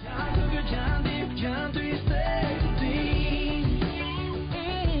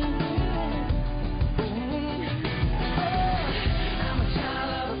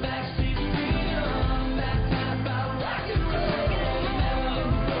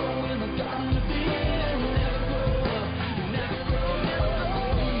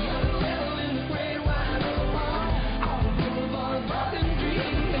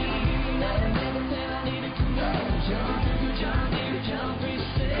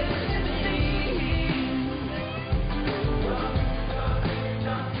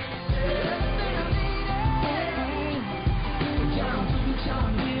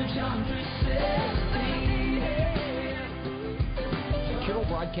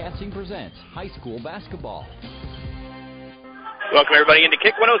Broadcasting presents high school basketball. Welcome everybody into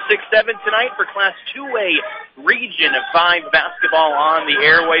Kick 106.7 tonight for Class 2A Region 5 basketball on the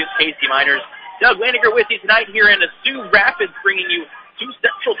airwaves. Casey Miners, Doug Laniger with you tonight here in Sioux Rapids, bringing you Sioux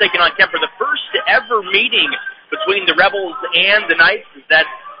Central taking on Kuemper, the first ever meeting between the Rebels and the Knights. That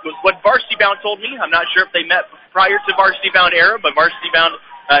was what Varsity Bound told me. I'm not sure if they met prior to Varsity Bound era, but Varsity Bound,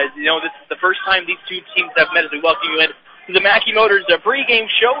 this is the first time these two teams have met as we welcome you in to the Mackey Motors pregame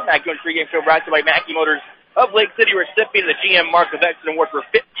show. Mackey Motors pregame show brought to you by Mackey Motors of Lake City, recipient of the GM Mark of Excellence Award for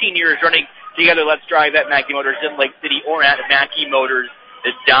 15 years running. Together, let's drive at Mackey Motors in Lake City or at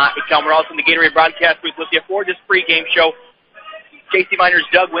MackeyMotors.com. We're also in the Gatorade broadcast booth with you for this pregame show. Casey Miners,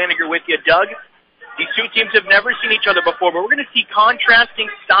 Doug Laniger with you. Doug, these two teams have never seen each other before, but we're going to see contrasting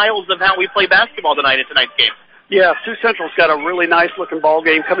styles of how we play basketball tonight in tonight's game. Yeah, Sioux Central's got a really nice-looking ball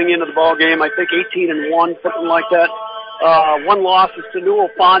game coming into the ball game. I think 18-1, something like that. One loss is to Newell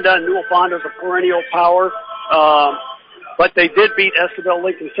Fonda, and Newell Fonda is a perennial power. But they did beat Estabel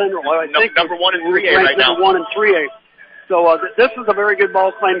Lincoln Central. I think number 1 in 3A right now. Number 1 in 3A. So this is a very good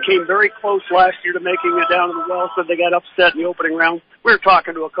ball claim. Came very close last year to making it down to the well. So they got upset in the opening round. We were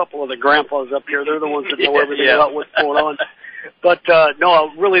talking to a couple of the grandpas up here. They're the ones that know everything about what's going on. But no,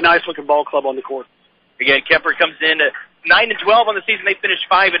 a really nice-looking ball club on the court. Again, Kuemper comes in at 9-12 on the season. They finished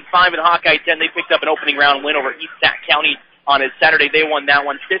 5-5 in Hawkeye 10. They picked up an opening round win over East Sac County on a Saturday. They won that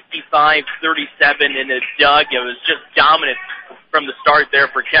one 55-37 in a Doug. It was just dominant from the start there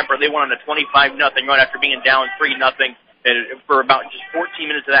for Kuemper. They won on a 25-0 run after being down 3-0. For about just 14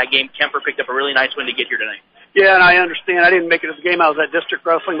 minutes of that game, Kuemper picked up a really nice win to get here tonight. Yeah, and I understand. I didn't make it as a game. I was at district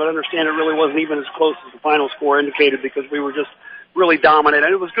wrestling, but I understand it really wasn't even as close as the final score indicated because we were just really dominant.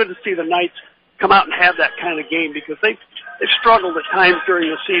 And it was good to see the Knights come out and have that kind of game because they've struggled at times during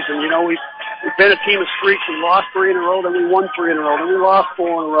the season. You know, we've been a team of streaks. We lost 3 in a row, then we won 3 in a row, then we lost 4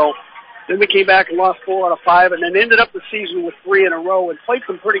 in a row. Then we came back and lost 4 out of 5, and then ended up the season with 3 in a row and played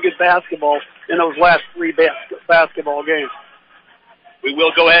some pretty good basketball in those last 3 basketball games. We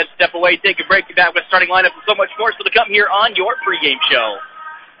will go ahead, step away, take a break, be back with starting lineup and so much more. So to come here on your pregame show.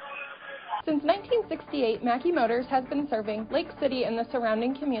 Since 1968, Mackey Motors has been serving Lake City and the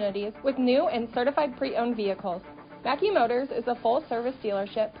surrounding communities with new and certified pre-owned vehicles. Mackey Motors is a full-service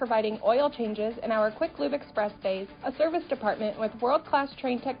dealership providing oil changes in our Quick Lube Express bays, a service department with world-class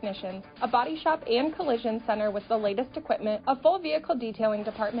trained technicians, a body shop and collision center with the latest equipment, a full vehicle detailing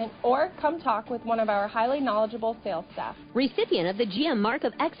department, or come talk with one of our highly knowledgeable sales staff. Recipient of the GM Mark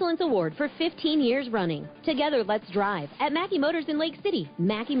of Excellence Award for 15 years running. Together, let's drive at Mackey Motors in Lake City,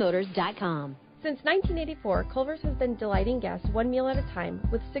 MackeyMotors.com. Since 1984, Culver's has been delighting guests one meal at a time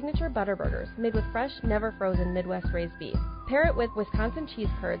with signature butter burgers made with fresh, never frozen Midwest raised beef. Pair it with Wisconsin cheese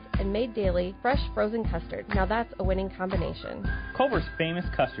curds and made daily fresh frozen custard. Now that's a winning combination. Culver's famous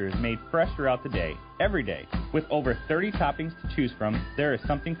custard is made fresh throughout the day, every day. With over 30 toppings to choose from, there is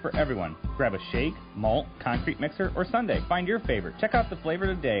something for everyone. Grab a shake, malt, concrete mixer, or sundae. Find your favorite. Check out the flavor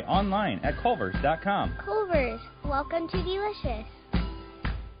today online at Culver's.com. Culver's, welcome to delicious.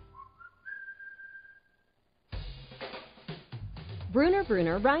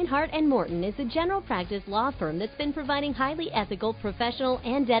 Bruner, Reinhardt & Morton is a general practice law firm that's been providing highly ethical, professional,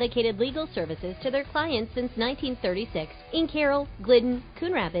 and dedicated legal services to their clients since 1936 in Carroll, Glidden,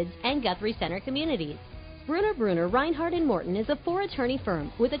 Coon Rapids, and Guthrie Center communities. Bruner, Reinhardt & Morton is a 4-attorney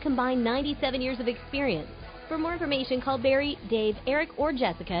firm with a combined 97 years of experience. For more information, call Barry, Dave, Eric, or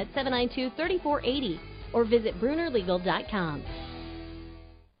Jessica at 792-3480 or visit BrunerLegal.com.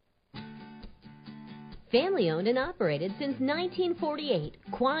 Family owned and operated since 1948,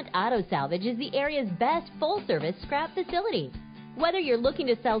 Quant Auto Salvage is the area's best full-service scrap facility. Whether you're looking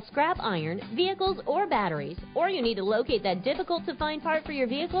to sell scrap iron, vehicles, or batteries, or you need to locate that difficult-to-find part for your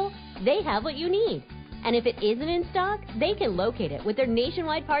vehicle, they have what you need. And if it isn't in stock, they can locate it with their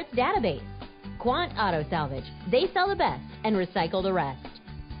nationwide parts database. Quant Auto Salvage. They sell the best and recycle the rest.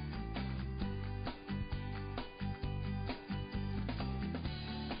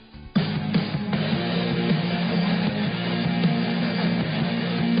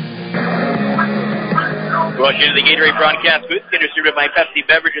 Welcome to the Gatorade broadcast booth. Distributed by Pepsi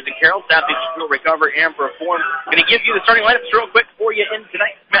Beverages and Carroll. Southeast will recover and perform. Going to give you the starting lineups real quick for you in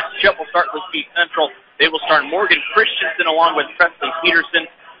tonight's matchup. We'll start with Sioux Central. They will start Morgan Christensen along with Presley Peterson.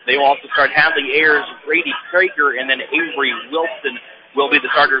 They will also start Hadley Ayers, Brady Traeger, and then Avery Wilson will be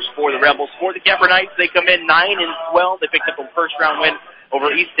the starters for the Rebels. For the Kuemper Knights, they come in 9-12. They picked up a first-round win over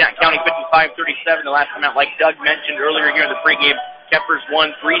East Sac County 55-37. The last time out, like Doug mentioned earlier here in the pregame, Kuemper's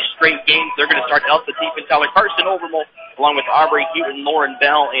won 3 straight games. They're going to start Elsa Deep and Tyler Carson Overmole, along with Aubrey Hewton, Lauren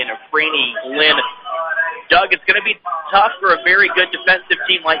Bell, and Franny Lynn. Doug, it's going to be tough for a very good defensive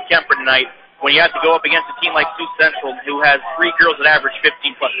team like Kuemper tonight when you have to go up against a team like Sioux Central, who has 3 girls that average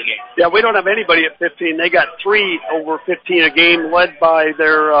 15-plus a game. Yeah, we don't have anybody at 15. They got 3 over 15 a game, led by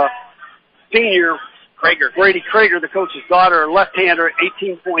their senior, Brady Krager, the coach's daughter, a left-hander,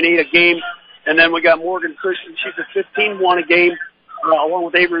 18.8 a game. And then we got Morgan Christian. She's at 15-1 a game, along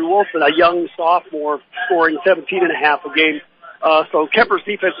with Avery Wilson, a young sophomore, scoring 17.5 a game. So Kuemper's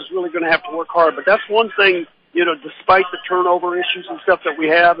defense is really going to have to work hard. But that's one thing, you know, despite the turnover issues and stuff that we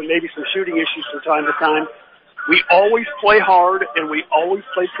have and maybe some shooting issues from time to time, we always play hard and we always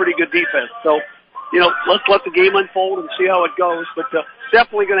play pretty good defense. So, you know, let's let the game unfold and see how it goes. But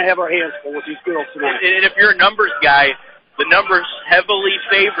definitely going to have our hands full with these girls tonight. And if you're a numbers guy, the numbers heavily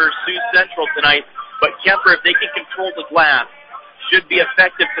favor Sioux Central tonight. But Kuemper, if they can control the glass, should be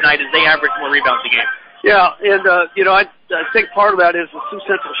effective tonight as they average more rebounds a game. Yeah, and, you know, I think part of that is the Sioux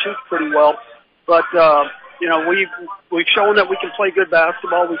Central shoots pretty well. But, you know, we've shown that we can play good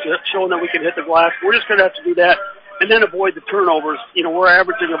basketball. We've shown that we can hit the glass. We're just going to have to do that and then avoid the turnovers. You know, we're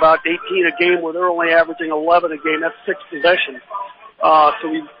averaging about 18 a game where they're only averaging 11 a game. That's 6 possessions.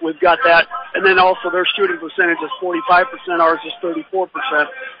 So we've got that. And then also their shooting percentage is 45%. Ours is 34%.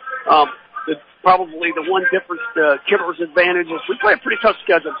 Probably the one difference to Kuemper's advantage is we play a pretty tough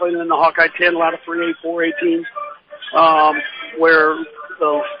schedule, playing in the Hawkeye 10, a lot of 3A, 4A teams, where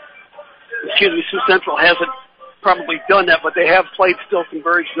Sioux Central hasn't probably done that, but they have played still some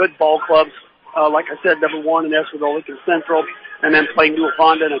very good ball clubs. Like I said, number 1 in Essex Lincoln Central, and then playing New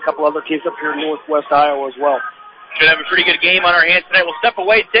Fonda and a couple other teams up here in northwest Iowa as well. Should have a pretty good game on our hands tonight. We'll step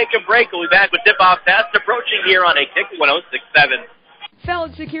away, take a break. We'll be back with tip-off fast approaching here on a Kick 106.7.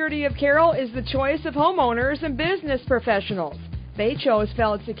 Feld Security of Carroll is the choice of homeowners and business professionals. They chose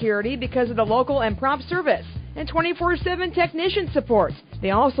Feld Security because of the local and prompt service and 24/7 technician support.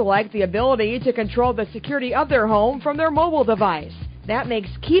 They also like the ability to control the security of their home from their mobile device. That makes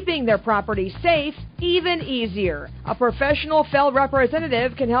keeping their property safe even easier. A professional Feld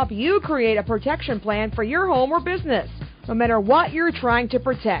representative can help you create a protection plan for your home or business, no matter what you're trying to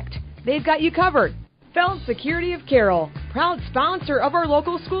protect. They've got you covered. Feld Security of Carroll, proud sponsor of our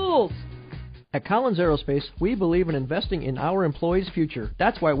local schools. At Collins Aerospace, we believe in investing in our employees' future.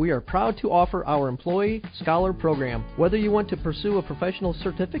 That's why we are proud to offer our Employee Scholar Program. Whether you want to pursue a professional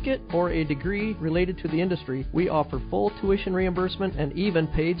certificate or a degree related to the industry, we offer full tuition reimbursement and even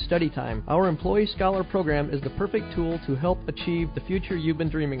paid study time. Our Employee Scholar Program is the perfect tool to help achieve the future you've been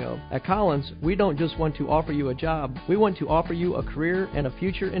dreaming of. At Collins, we don't just want to offer you a job, we want to offer you a career and a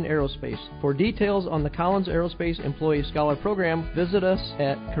future in aerospace. For details on the Collins Aerospace Employee Scholar Program, visit us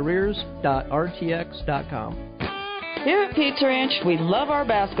at careers.rtx.com. Here at Pizza Ranch, we love our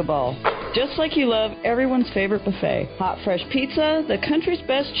basketball, just like you love everyone's favorite buffet. Hot, fresh pizza, the country's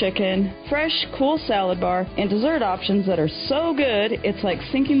best chicken, fresh, cool salad bar, and dessert options that are so good, it's like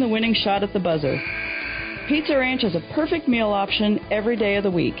sinking the winning shot at the buzzer. Pizza Ranch is a perfect meal option every day of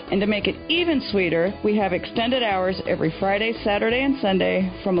the week. And to make it even sweeter, we have extended hours every Friday, Saturday, and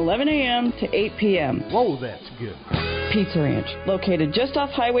Sunday from 11 a.m. to 8 p.m. Whoa, that's good. Pizza Ranch, located just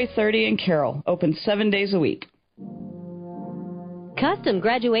off Highway 30 in Carroll, open 7 days a week. Custom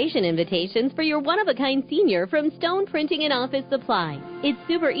graduation invitations for your one-of-a-kind senior from Stone Printing and Office Supply. It's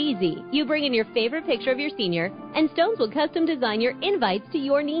super easy. You bring in your favorite picture of your senior, and Stones will custom design your invites to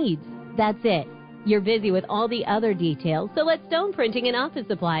your needs. That's it. You're busy with all the other details, so let Stone Printing and Office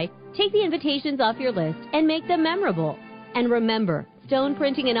Supply take the invitations off your list and make them memorable. And remember, Stone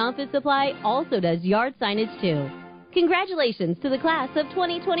Printing and Office Supply also does yard signage too. Congratulations to the class of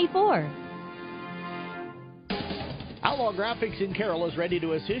 2024. Outlaw Graphics in Carroll is ready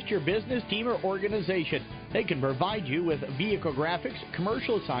to assist your business, team, or organization. They can provide you with vehicle graphics,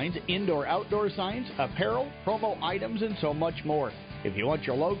 commercial signs, indoor-outdoor signs, apparel, promo items, and so much more. If you want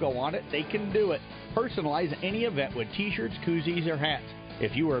your logo on it, they can do it. Personalize any event with t-shirts, koozies, or hats.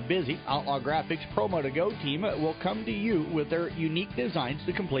 If you are busy, Outlaw Graphics Promo to Go team will come to you with their unique designs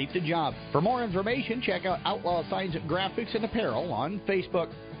to complete the job. For more information, check out Outlaw Signs, Graphics, and Apparel on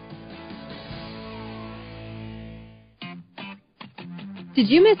Facebook. Did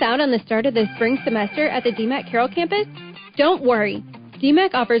you miss out on the start of the spring semester at the DMAC Carroll campus? Don't worry.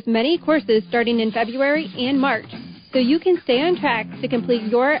 DMAC offers many courses starting in February and March, so you can stay on track to complete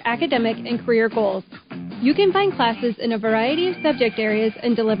your academic and career goals. You can find classes in a variety of subject areas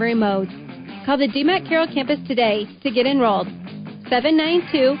and delivery modes. Call the DMAC Carroll campus today to get enrolled.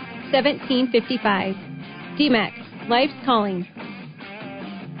 792-1755. DMAC, life's calling.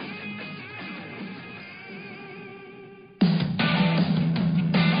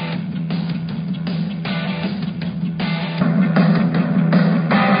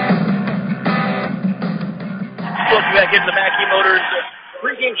 back into the Mackey Motors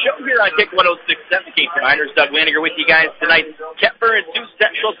pregame show here on Kick 106.7. Casey Miners, Doug Laniger with you guys tonight. Kuemper and Sioux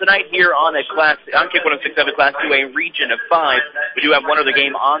Central tonight here on Kick 106.7 Class 2A Region of 5. We do have one other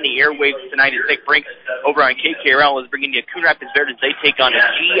game on the airwaves tonight as Nick Brinks over on KKRL is bringing you Coon Rapids Verdes. They take on a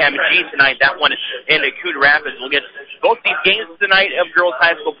GMG tonight. That one in Coon Rapids. We'll get both these games tonight of girls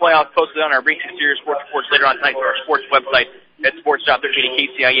high school playoffs posted on our Breach Exterior Sports reports later on tonight to our sports website at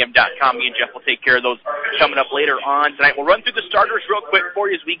sports.13kcim.com. Me and Jeff will take care of those coming up later on tonight. We'll run through the starters real quick for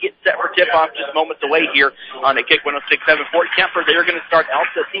you as we get set for tip-off just moments away here on the Kick 106.7. Fort Kuemper, they're going to start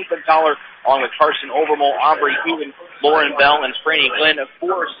Elsa Tiefenthaler along with Carson Overmole, Aubrey Hewin, Lauren Bell, and Franny Glenn.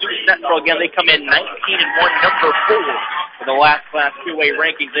 For Sioux Central, again, they come in 19-1, number 4 in the last Class 2A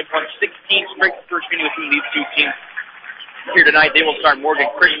rankings. They've won 16 straight first meeting between these two teams. Here tonight, they will start Morgan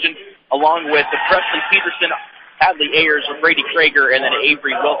Christian along with Presley Peterson, Hadley Ayers, Brady Krager, and then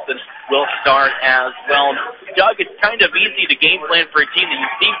Avery Wilson will start as well. Doug, it's kind of easy to game plan for a team that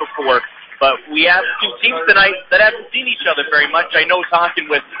you've seen before, but we have two teams tonight that haven't seen each other very much. I know talking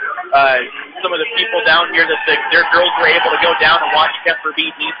with some of the people down here that their girls were able to go down and watch Kuemper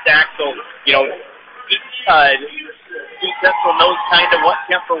beat East-Sac, so, you know, Sioux Central knows kind of what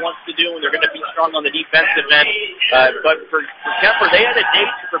Kuemper wants to do, and they're going to be strong on the defensive end. But for Kuemper, they had a day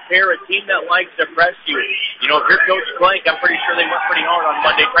to prepare a team that likes to press you. You know, if you're Coach Blank, I'm pretty sure they went pretty hard on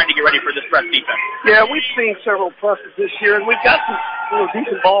Monday trying to get ready for this press defense. Yeah, we've seen several presses this year, and we've got some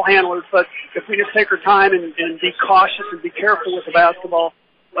decent ball handlers, but if we just take our time and be cautious and be careful with the basketball,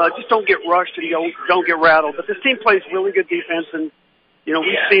 just don't get rushed and don't get rattled. But this team plays really good defense, and you know,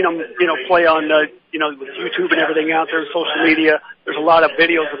 we've seen them, play on, with YouTube and everything out there, social media. There's a lot of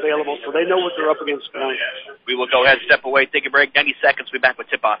videos available, so they know what they're up against tonight. We will go ahead, step away, take a break. 90 seconds. We'll be back with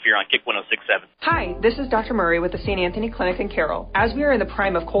tip-off here on Kick 106.7. Hi, this is Dr. Murray with the St. Anthony Clinic in Carroll. As we are in the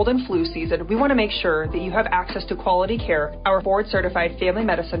prime of cold and flu season, we want to make sure that you have access to quality care. Our board-certified family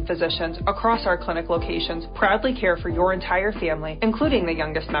medicine physicians across our clinic locations proudly care for your entire family, including the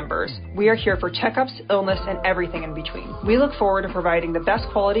youngest members. We are here for checkups, illness, and everything in between. We look forward to providing the best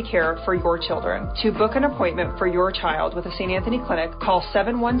quality care for your children. To book an appointment for your child with the St. Anthony Clinic, call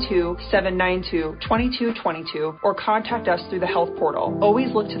 712-792-2222 or contact us through the health portal.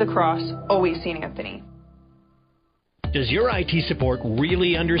 Always look to the cross, always St. Anthony. Does your IT support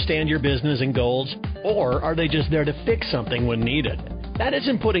really understand your business and goals? Or are they just there to fix something when needed? That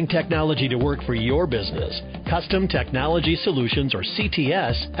isn't putting technology to work for your business. Custom Technology Solutions, or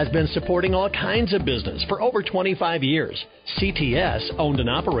CTS, has been supporting all kinds of business for over 25 years. CTS, owned and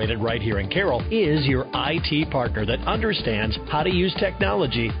operated right here in Carroll, is your IT partner that understands how to use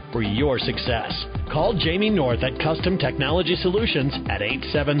technology for your success. Call Jamie North at Custom Technology Solutions at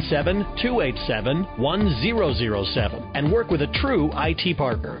 877-287-1007 and work with a true IT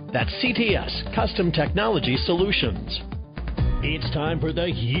partner. That's CTS, Custom Technology Solutions. It's time for the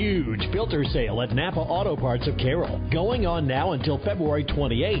huge filter sale at Napa Auto Parts of Carroll. Going on now until February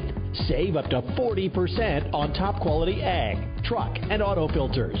 28th. Save up to 40% on top quality ag, truck, and auto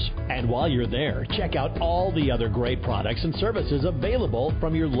filters. And while you're there, check out all the other great products and services available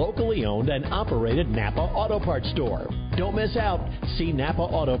from your locally owned and operated Napa Auto Parts store. Don't miss out. See Napa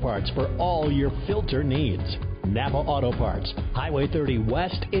Auto Parts for all your filter needs. Napa Auto Parts, Highway 30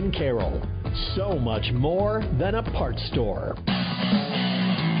 West in Carroll. So much more than a parts store.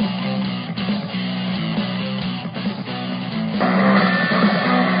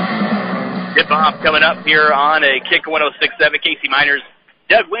 Tip-off coming up here on a Kick 106.7. Casey Miners,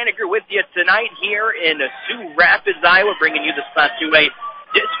 Doug Laniger with you tonight here in Sioux Rapids, Iowa, bringing you this Class 2A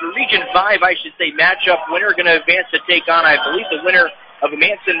Region 5, I should say, matchup. Winner going to advance to take on, I believe, the winner of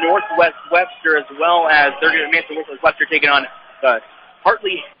Manson Northwest Webster, as well as they're going to Manson Northwest Webster taking on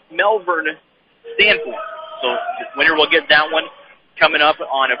Hartley Melbourne Stanford. So the winner will get that one coming up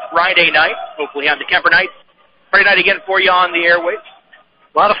on a Friday night. Hopefully have the Kuemper Knights Friday night again for you on the airwaves.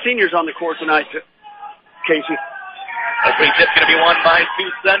 A lot of seniors on the court tonight, Casey. I think that's going to be won by Sioux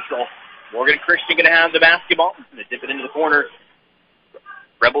Central. Morgan Christian going to have the basketball. Going to dip it into the corner.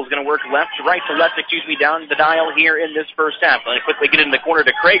 Rebels going to work left to right to left, down the dial here in this first half. Let me quickly get in the corner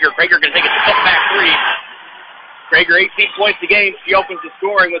to Krager. Krager going to take a step-back three. Krager, 18 points a game. She opens the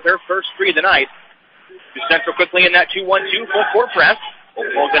scoring with her first three of the night. Sioux Central quickly in that 2-1-2 full court press.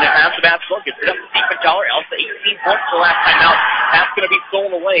 Oakville going to have the basketball. Gets it up to Tiefenthaler. Elsa 18 points the last time out. Pass going to be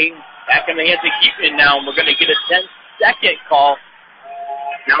stolen away. Back in the hands of Keaton now, and we're going to get a 10-second call.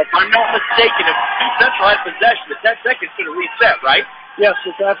 Now, if I'm not mistaken, if Sioux Central has possession, the 10 seconds should have reset, right? Yes,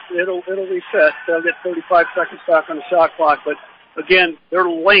 it'll reset. They'll get 35 seconds back on the shot clock. But, again, their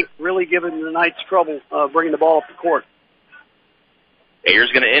length really giving the Knights trouble bringing the ball up the court.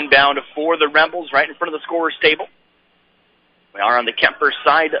 Ayers going to inbound for the Rebels right in front of the scorer's table. We are on the Kuemper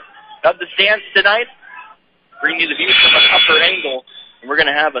side of the stands tonight. Bringing you the view from an upper angle. And we're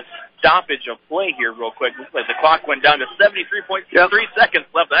going to have a stoppage of play here real quick. Looks like the clock went down to 73.3 seconds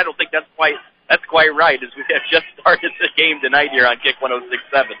left. I don't think that's quite right, as we have just started the game tonight here on Kick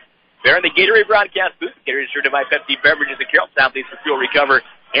 106.7. They're in the Gatorade broadcast booth. Gatorade is certified Pepsi beverages and Carroll athletes for fuel, recover,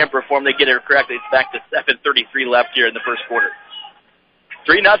 and perform. They get it correctly. It's back to 7:33 left here in the first quarter.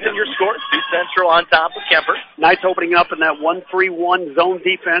 3-0 your score. Sioux Central on top of Kuemper. Knights opening up in that 1-3-1 zone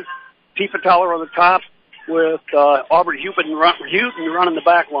defense. Tiefenthaler on the top with Aubrey Houghton running the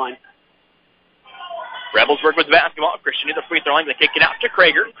back line. Rebels work with the basketball. Christian near the free throw line. They kick it out to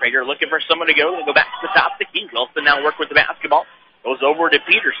Krager. Krager looking for someone to go. They go back to the top of the key. Wilson now work with the basketball. Goes over to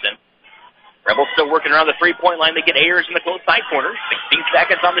Peterson. Rebels still working around the three-point line. They get Ayers in the close side corner. 16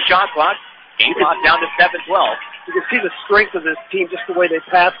 seconds on the shot clock. Game clock down to 7-12. You can see the strength of this team, just the way they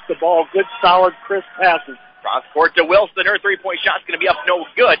pass the ball. Good, solid, crisp passes. Cross court to Wilson. Her three-point shot's going to be up no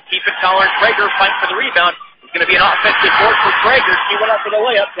good. Tiefenthaler and Krager fight for the rebound. It's going to be an offensive board for Krager. She went up for the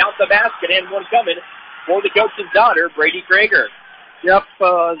layup. Count the basket and one coming for the coach's daughter, Brady Krager. Yep.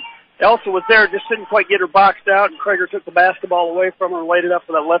 Elsa was there, just didn't quite get her boxed out, and Krager took the basketball away from her and laid it up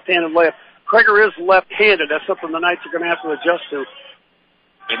for that left-handed layup. Krager is left-handed. That's something the Knights are going to have to adjust to.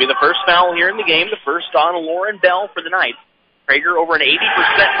 Maybe the first foul here in the game, the first on Lauren Bell for the Knights. Krager over an 80%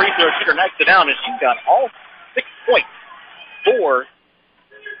 free throw shooter, knocks it down, and she's got all 6 points for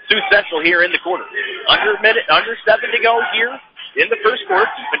Sioux Central here in the quarter. Under 7 to go here in the first quarter.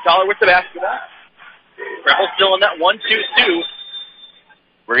 Tiefenthaler with the basketball. Rebels still in that 1-2-2.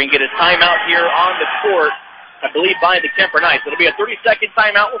 We're going to get a timeout here on the court, I believe, by the Kuemper Knights. It'll be a 30-second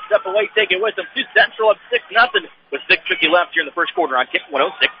timeout. We'll step away, take it with them. Sioux Central up 6-0 with 6:50 left here in the first quarter on Kick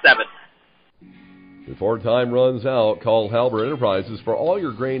 106.7. Before time runs out, call Halber Enterprises for all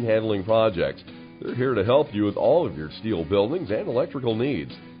your grain handling projects. They're here to help you with all of your steel buildings and electrical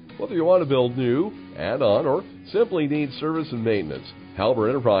needs. Whether you want to build new, add on, or simply need service and maintenance, Halber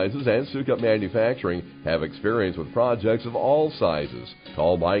Enterprises and Sukup Manufacturing have experience with projects of all sizes.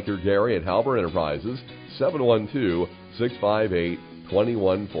 Call Mike or Gary at Halber Enterprises,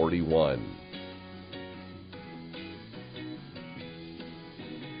 712-658-2141.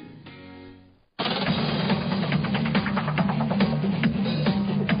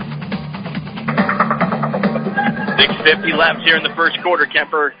 Left here in the first quarter.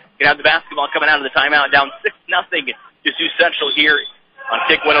 Kuemper can have the basketball coming out of the timeout, down 6-0 to Sioux Central here on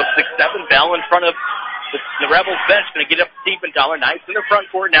Kick 106.7. Bell in front of the Rebels bench, going to get up to Tiefenthaler. Knights in the front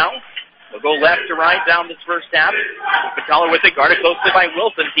court now. They'll go left to right down this first half. Tiefenthaler with it, guarded closely by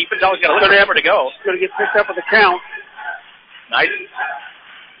Wilson. Tiefenthaler's got a little bit to go. Going to get picked up with the count. Knights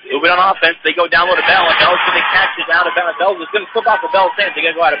moving on offense. They go down low to Bell, and Bell's going to catch it out of bounds. Bell's going to slip off the Bell's hands. They're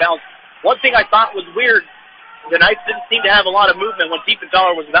going to go out of bounds. One thing I thought was weird, the Knights didn't seem to have a lot of movement when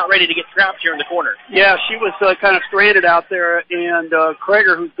Tiefenthaler was about ready to get trapped here in the corner. Yeah, she was kind of stranded out there, and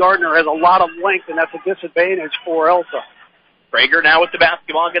Krager, who's guarding her, has a lot of length, and that's a disadvantage for Elsa. Krager now with the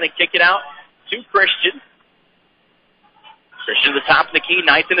basketball, going to kick it out to Christian. Christian at the top of the key.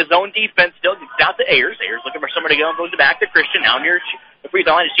 Knights in his own defense still. Gets out to Ayers. Ayers looking for somewhere to go and goes back to Christian. Now near the free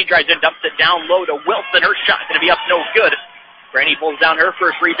throw line as she drives in, dumps it down low to Wilson. Her shot going to be up no good. Brandy pulls down her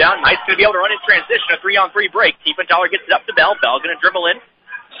first rebound. Knight's going to be able to run in transition, a 3-on-3 break. Tiefenthaler gets it up to Bell. Bell going to dribble in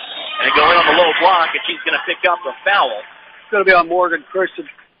and go in on the low block, and she's going to pick up a foul. It's going to be on Morgan Christian.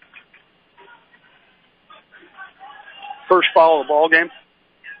 First foul of the ball game.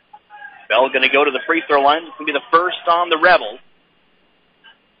 Bell going to go to the free throw line. It's going to be the first on the Rebels.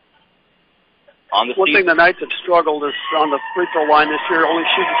 One thing the Knights have struggled is on the free throw line this year, only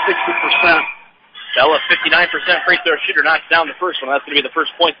shooting 60%. Bell, a 59% free throw shooter, knocks down the first one. That's going to be the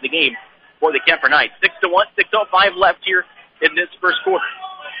first point of the game for the Kuemper Knights. 6-1, 6:05 left here in this first quarter.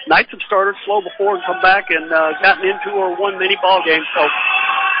 Knights have started slow before and come back and gotten into or won many ball games, so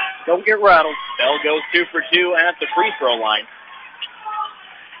don't get rattled. Bell goes 2 for 2 at the free throw line.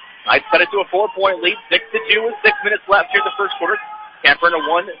 Knights cut it to a 4-point lead, 6-2 with 6 minutes left here in the first quarter. Kuemper in a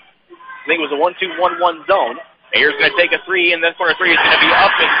 1-2-1-1 zone. Ayer's going to take a 3, and this corner 3 is going to be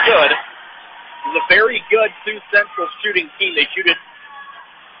up and good. This is a very good Sioux Central shooting team. They shoot it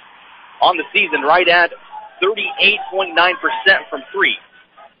on the season right at 38.9% from 3.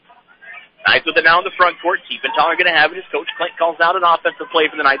 Knights with it now in the front court. Tiefenthaler going to have it as Coach Clint calls out an offensive play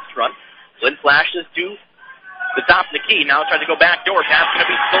for the Knights front. Clint flashes to the top of the key. Now tries to go back door. Pass going to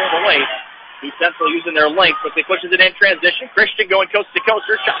be stolen away. Sioux Central using their length, but they pushes it in transition. Christian going coast to coast.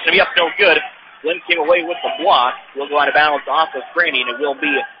 Her shot's going to be up no good. Clint came away with the block. Will go out of bounds off of Brandy, and it will be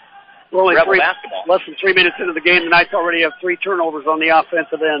Rebel basketball. Less than 3 minutes into the game, the Knights already have 3 turnovers on the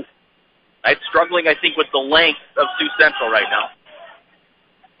offensive end. Knights struggling, I think, with the length of Sioux Central right now.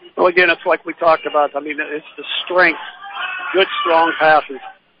 Well, again, it's like we talked about. I mean, it's the strength. Good, strong passes.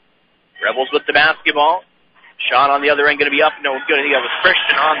 Rebels with the basketball. Shot on the other end going to be up. No good. I think that was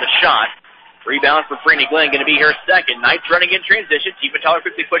Christian on the shot. Rebound for Franny Glenn, going to be here second. Knights running in transition. Tyler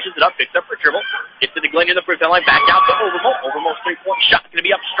quickly pushes it up, picks up for dribble. Gets it to Glenn near the free throw line. Back out to Overmore. Overmore's three-point shot going to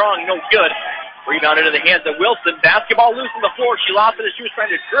be up strong. No good. Rebound into the hands of Wilson. Basketball loose on the floor. She lost it as she was trying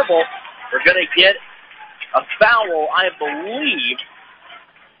to dribble. We're going to get a foul, I believe.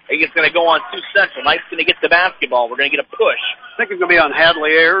 I think it's going to go on Sioux Central. Knights going to get the basketball. We're going to get a push. I think it's going to be on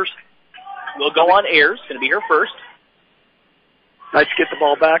Hadley Ayers. We'll go on Ayers. Going to be her first. Knights get the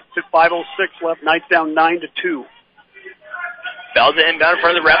ball back. 5:06 left. Knights down 9-2. Bell's inbound in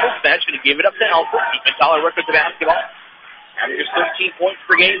front of the Rebels bench. Going to give it up to Elsa. Tyler work with the basketball. Averages 13 points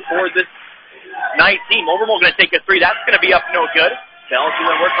per game for this Knight team. Overmore going to take a three. That's going to be up no good. Bell's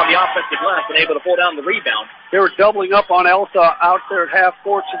going to work on the offensive glass and able to pull down the rebound. They were doubling up on Elsa out there at half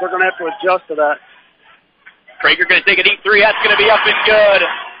court, so they're going to have to adjust to that. Krager going to take a deep three. That's going to be up and good.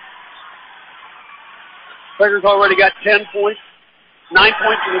 Krager's already got 10 points. 9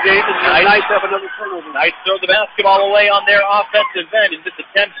 points in the game, and the Knights have another turnover. Knights throw the basketball away on their offensive end. It's just a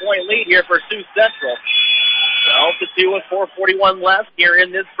 10-point lead here for Sioux Central. 12-2 with 4:41 left here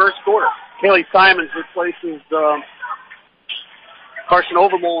in this first quarter. Kaylee Simons replaces Carson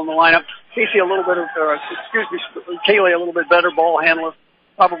Overmole in the lineup. Kaylee a little bit better ball handler,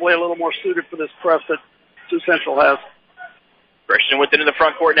 probably a little more suited for this press that Sioux Central has. Christian with it in the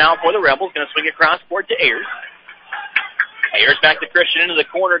front court now for the Rebels. Going to swing it cross court to Ayers. Ayers back to Christian into the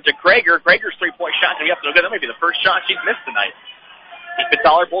corner to Krager. Krager's three-point shot to be up no good. That might be the first shot she's missed tonight.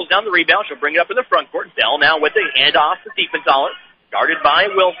 Tiefenthaler pulls down the rebound. She'll bring it up in the front court. Bell now with the handoff to Tiefenthaler. Guarded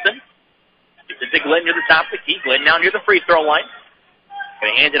by Wilson. Gives it to Glenn near the top of the key. Glenn now near the free throw line.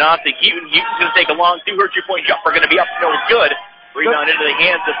 Going to hand it off to Houghton. Houghton's going to take a long two. Her two-point jumper going to be up no good. Rebound into the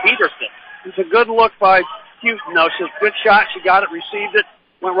hands of Peterson. It's a good look by Houghton, though. It's a good shot. She got it, received it,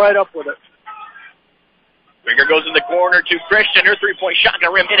 went right up with it. Krieger goes in the corner to Christian. Her three-point shot going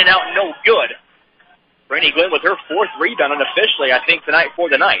to rim in and out, no good. Franny Glenn with her fourth rebound unofficially, I think, tonight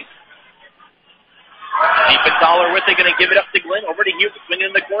for the Knights. Tiefenthaler with it, going to give it up to Glenn. Over to Hughes, swinging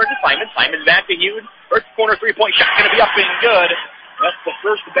in the corner to Simon. Simon back to Hughes. First corner three-point shot going to be up and good. That's the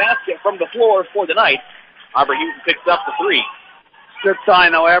first basket from the floor for the Knights. Aubrey Hughes picks up the three. Good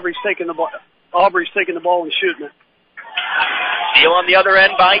sign, though. Aubrey's taking the ball and shooting it. Steal on the other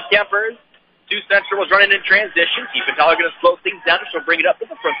end by Kuemper. Sioux Central was running in transition. Tiefenthaler going to slow things down. She'll bring it up to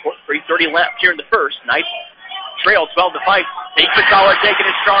the front court. 3:30 left here in the first. Knights trail 12-5. Tiefenthaler taking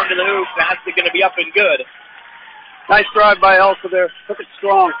it strong to the hoop. Basket going to be up and good. Nice drive by Elsa there. Took it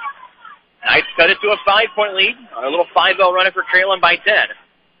strong. Knights cut it to a 5-point lead. A little 5-0 running for trailing by 10.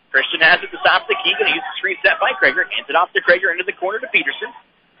 Christian has it to stop the key. Going to use the screen set by Krager. Hands it off to Krager into the corner to Peterson.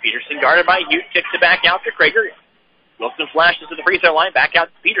 Peterson guarded by Hughes. Kicks it back out to Krager. Wilson flashes to the free throw line. Back out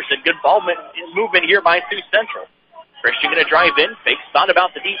to Peterson. Good ball movement here by Sioux Central. Christian going to drive in. Fakes thought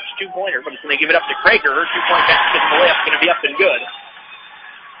about the deep two-pointer, but it's going to give it up to Krager. Her two-point basket from the layup going to be up and good.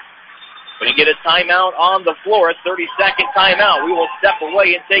 When you get a timeout on the floor, a 30-second timeout, we will step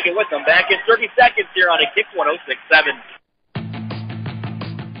away and take it with them. Back in 30 seconds here on a Kick 106.7.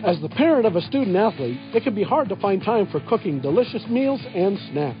 As the parent of a student athlete, it can be hard to find time for cooking delicious meals and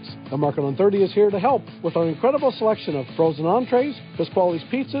snacks. The Market on 30 is here to help with our incredible selection of frozen entrees, Pasquale's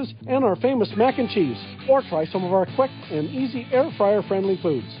pizzas, and our famous mac and cheese. Or try some of our quick and easy air fryer friendly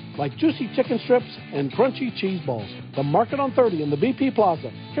foods, like juicy chicken strips and crunchy cheese balls. The Market on 30 in the BP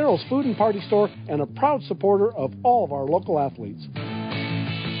Plaza, Carroll's Food and Party Store, and a proud supporter of all of our local athletes.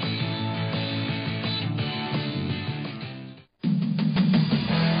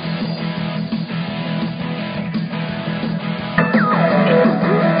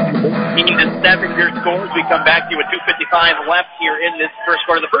 Meaning to 7 your scores. We come back to you with 2:55 left here in this first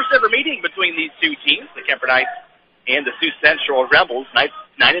quarter. The first ever meeting between these two teams, the Kuemper Knights and the Sioux Central Rebels. Knights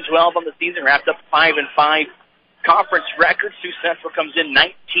 9-12 on the season, wrapped up 5-5 conference record. Sioux Central comes in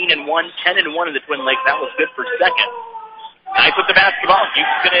 19-1, 10-1 in the Twin Lakes. That was good for second. Knights with the basketball. Hughes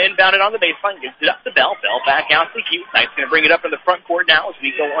going to inbound it on the baseline. Gives it up to Bell. Bell back out to Hughes. Knights going to bring it up in the front court now as we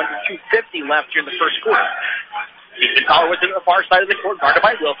go under 2:50 left here in the first quarter. Tiefenthaler with it to the far side of the court, guarded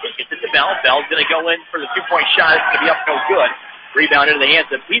by Wilson. Gets it to Bell. Bell's going to go in for the two-point shot. It's going to be up no good. Rebound into the hands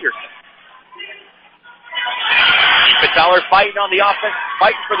of Peterson. Tiefenthaler fighting on the offense,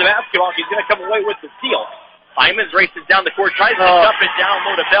 fighting for the basketball. She's going to come away with the steal. Simons races down the court, tries to dump it down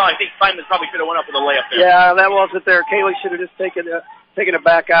low to Bell. I think Simons probably should have went up with a layup there. Yeah, that wasn't there. Kaylee should have just taken it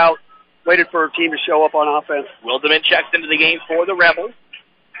back out, waited for her team to show up on offense. Wildeman checks into the game for the Rebels.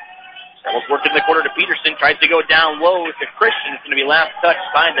 Rebels work in the corner to Peterson, tries to go down low to Christian. It's going to be last touch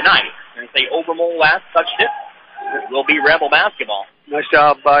by the Knights. Going to say Overmole last touched it. It will be Rebel basketball. Nice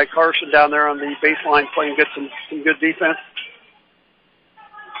job by Carson down there on the baseline, playing some good defense.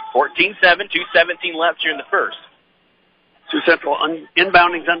 14-7, 2:17 left here in the first. Sioux Central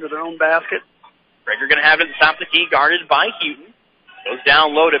inboundings under their own basket. Gregor going to have it at the top of the key, guarded by Houghton. Goes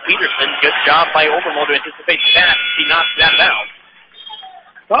down low to Peterson. Good job by Overmole to anticipate the pass. He knocks that out.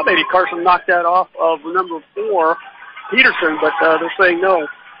 Thought maybe Carson knocked that off of number 4, Peterson, but they're saying no.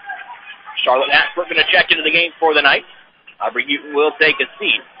 Charlotte Hackford going to check into the game for the night. Aubrey Houghton will take a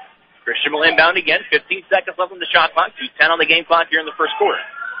seat. Christian will inbound again. 15 seconds left on the shot clock. 2:10 on the game clock here in the first quarter.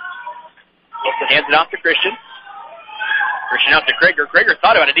 Wilson hands it off to Christian. Christian out to Krager. Krager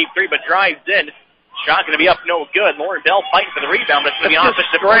thought about a deep three, but drives in. Shot going to be up no good. Lauren Bell fighting for the rebound, but it's going to be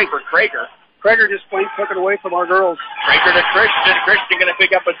offensive break for Krager. Krager just took it away from our girls. Krager to Christian. Christian going to pick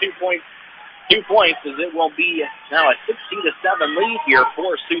up a 2 points as it will be now a 16-7 lead here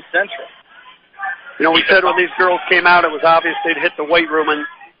for Sioux Central. You know, we said when these girls came out, it was obvious they'd hit the weight room, and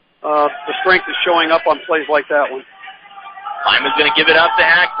the strength is showing up on plays like that one. Simon's going to give it up to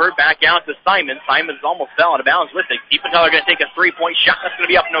Hackford, back out to Simon. Simon's almost fell out of bounds with it. Siepenthaler going to take a 3-point shot. That's going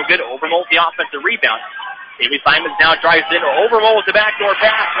to be up no good. Overmole the offensive rebound. Amy Simons now drives in. Overmole with the backdoor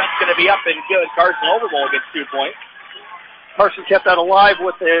pass. That's going to be up and good. Carson Overmole gets 2 points. Carson kept that alive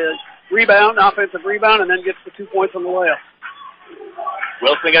with the rebound, offensive rebound, and then gets the 2 points on the layup.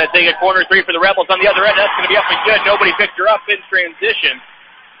 Wilson going to take a corner three for the Rebels on the other end. That's going to be up and good. Nobody picked her up in transition.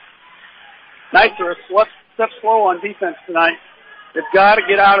 Knights are a step slow on defense tonight. They've got to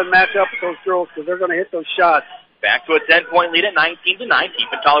get out and match up with those girls because they're going to hit those shots. Back to a 10-point lead at 19-9.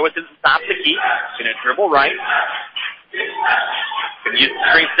 Siepenthaler with his top of the key. Going to dribble right. Going to use the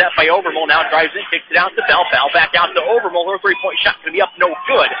screen set by Overmole. Now drives in, kicks it out to Bell. Bell back out to Overmole. Her 3-point shot going to be up no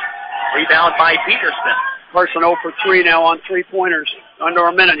good. Rebound by Peterson. Carson 0 for 3 now on 3-pointers. Under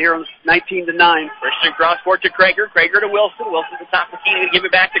a minute here, 19-9. Christian cross court to Krager. Krager to Wilson. Wilson to the top of the key. Going to give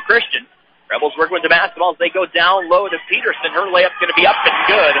it back to Christian. Rebels working with the basketball as they go down low to Peterson. Her layup's going to be up and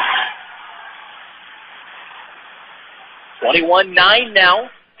good. 21-9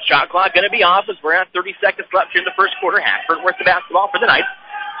 now. Shot clock going to be off as we're at 30 seconds left here in the first quarter. Hackford works the basketball for the Knights.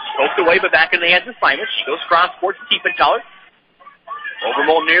 Poked away, but back in the hands of Simon. She goes cross court to Siepenthaler.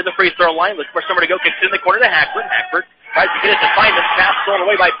 Overmole near the free throw line. Looks for someone to go. Kicks in the corner to Hackford. Hackford tries to get it to Simon. Pass thrown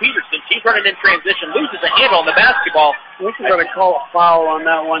away by Peterson. She's running in transition. Loses a handle on the basketball. I think they're going to call a foul on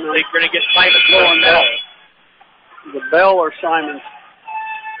that one. They're going to get Simon blowing Bell. The Bell or Simons.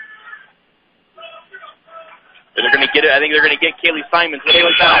 They're going to get it. I think they're going to get Kaylee Simons.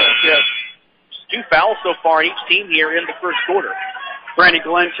 Kaylee Simons, yes. 2 fouls so far in each team here in the first quarter. Brandy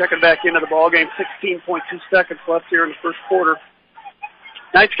Glenn checking back into the ballgame. 16.2 seconds left here in the first quarter.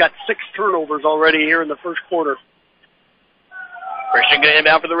 Knights got 6 turnovers already here in the first quarter. Christian going to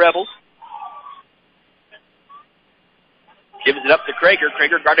inbound for the Rebels. Gives it up to Krager.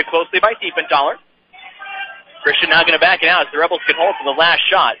 Krager guarded closely by Siepenthaler. Christian now going to back it out as the Rebels can hold for the last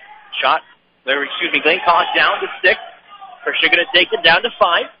shot. Glenn Koch down to 6. Christian going to take it down to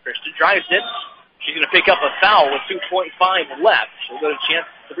 5. Christian drives it. She's going to pick up a foul with 2.5 left. She'll go to a chance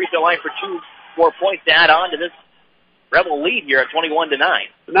to free throw line for 2 more points to add on to this Rebel lead here at 21-9.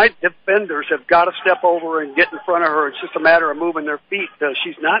 The Knight defenders have got to step over and get in front of her. It's just a matter of moving their feet.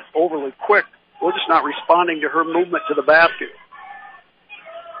 She's not overly quick. We're just not responding to her movement to the basket.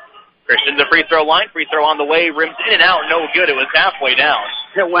 Christian the free throw line. Free throw on the way. Rims in and out. No good. It was halfway down.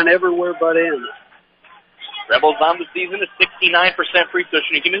 It went everywhere but in. Rebels on the season a 69% free throw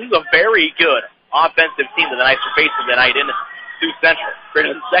shooting team. This is a very good offensive team that the Knights are facing tonight in Sioux Central.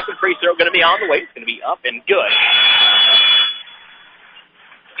 Christian's second free throw going to be on the way. It's going to be up and good.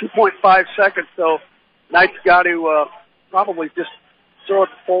 2.5 seconds, so Knights got to probably just throw it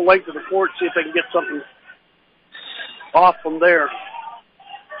the full length of the court, see if they can get something off from there.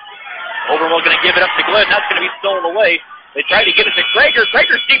 Overmole going to give it up to Glenn. That's going to be stolen away. They tried to get it to Krager.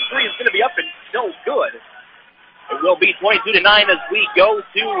 Krager's deep three is going to be up and no good. It will be 22-9 as we go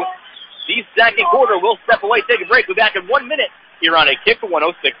to the second quarter. We'll step away, take a break. We'll be back in 1 minute here on a kick for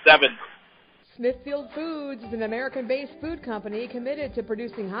 106.7. Smithfield Foods is an American-based food company committed to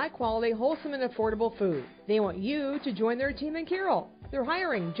producing high-quality, wholesome, and affordable food. They want you to join their team in Carroll. They're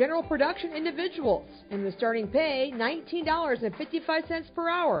hiring general production individuals, and the starting pay, $19.55 per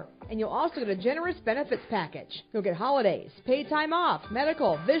hour. And you'll also get a generous benefits package. You'll get holidays, paid time off,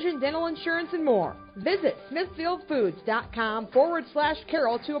 medical, vision, dental insurance, and more. Visit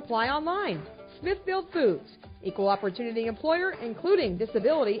smithfieldfoods.com/Carroll to apply online. Smithfield Foods, equal opportunity employer, including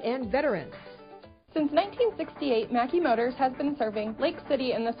disability and veterans. Since 1968, Mackey Motors has been serving Lake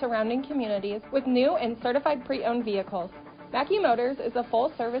City and the surrounding communities with new and certified pre-owned vehicles. Mackey Motors is a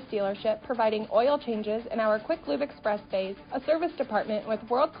full-service dealership providing oil changes in our Quick Lube Express bays, a service department with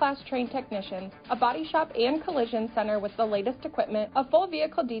world-class trained technicians, a body shop and collision center with the latest equipment, a full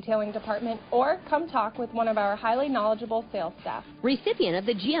vehicle detailing department, or come talk with one of our highly knowledgeable sales staff. Recipient of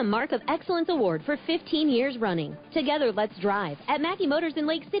the GM Mark of Excellence Award for 15 years running. Together, let's drive at Mackey Motors in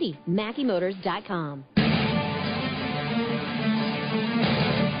Lake City, MackeyMotors.com.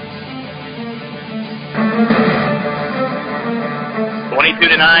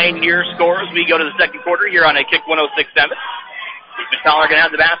 22-9 here scores. We go to the second quarter here on a kick 106.7. McCollar going to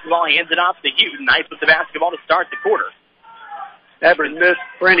have the basketball, hands it off to Hughes. Nice with the basketball to start the quarter. Edward missed.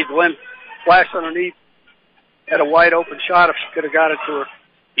 Brandy Glenn flashed underneath. Had a wide open shot if she could have got it to her.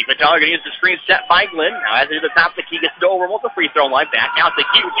 Steve McCollar going to use the screen set by Glenn. Now as it to the top of the key, gets it over with the free throw line. Back out to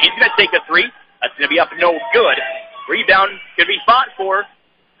Hughes. He's going to take a three. That's going to be up no good. Rebound could be fought for.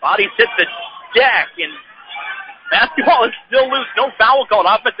 Bodies hit the deck, and basketball is still loose. No foul called.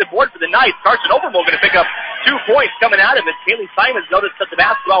 Offensive board for the Knights. Carson Overmore going to pick up 2 points coming out of it. Kaylee Simons noticed that the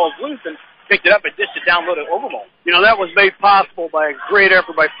basketball was loose and picked it up and dished it down low to Overmore. You know, that was made possible by a great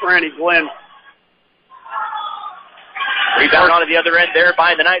effort by Franny Glenn. Rebound onto the other end there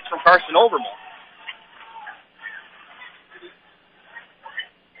by the Knights from Carson Overmore.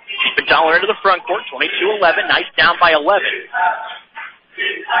 Keep it dollar into the front court. 22-11. Knights down by 11.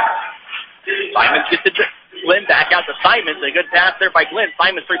 Simons gets it to Glenn, back out to Simons. A good pass there by Glenn.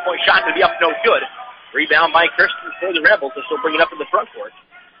 Simons' three-point shot going to be up no good. Rebound by Christian for the Rebels. They'll still bring it up in the front court.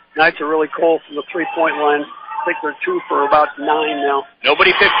 Knights are really cold from the three-point line. I think they're 2 for about 9 now.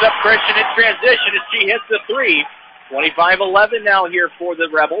 Nobody picks up Christian in transition as she hits the three. 25-11 now here for the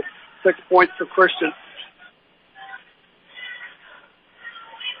Rebels. 6 points for Christian.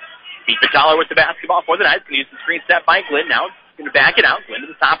 Pete Vitale with the basketball for the Knights. Going to use the screen set by Glenn. Now going to back it out. Glenn to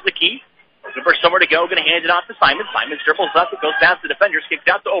the top of the key. Looking for somewhere to go. Going to hand it off to Simons. Simons dribbles up. It goes past the defenders. Kicks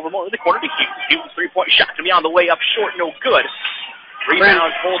out to Overmore in the corner to Hughes. Hughes' three-point shot going to be on the way up short. No good.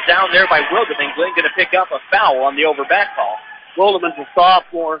 Rebound pulled down there by Wilderman. Glenn going to pick up a foul on the over-back call. Wilderman's a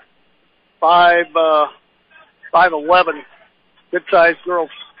sophomore. 5'11". Good-sized girl.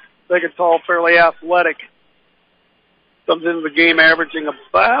 Big and tall, fairly athletic. Comes into the game averaging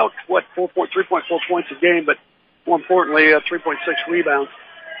about, 3.4 points a game, but more importantly, 3.6 rebounds.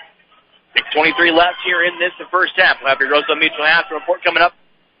 6:23 left here in this, the first half. We'll have your Roseland Mutual half report coming up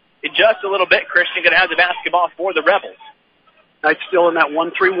in just a little bit. Christian going to have the basketball for the Rebels. Knights still in that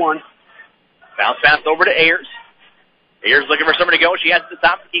 1-3-1. Bounce pass over to Ayers. Ayers looking for somewhere to go. She has the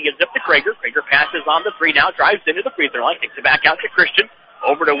top. He gives up to Krager. Krager passes on the three now, drives into the free throw line, kicks it back out to Christian.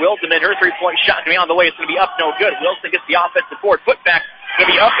 Over to Wilson, and her three-point shot going to be on the way. It's going to be up no good. Wilson gets the offensive board. Putback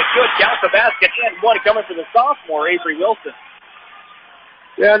going to be up and good. Counts the basket, and one coming for the sophomore, Avery Wilson.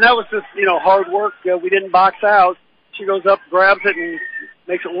 Yeah, and that was just, hard work. We didn't box out. She goes up, grabs it, and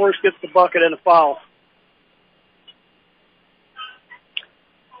makes it worse, gets the bucket and a foul.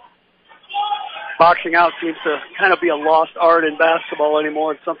 Boxing out seems to kind of be a lost art in basketball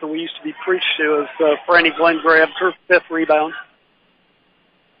anymore. It's something we used to be preached to as Franny Glenn grabs her 5th rebound.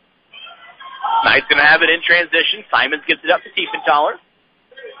 Knight's going to have it in transition. Simons gets it up to Tiefenthaler.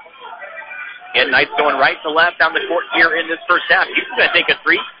 And Knight's going right to left down the court here in this first half. He's going to take a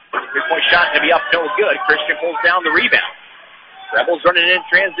three. Three-point shot going to be up no good. Christian pulls down the rebound. Rebels running in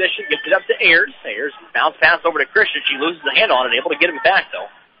transition. Gets it up to Ayers. Ayers bounce pass over to Christian. She loses the handle on it. Able to get him back, though.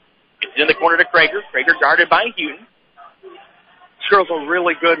 Gets it in the corner to Krager. Krager guarded by Houghton. These girls are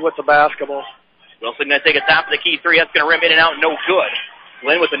really good with the basketball. Wilson going to take a top of the key three. That's going to rim in and out. No good.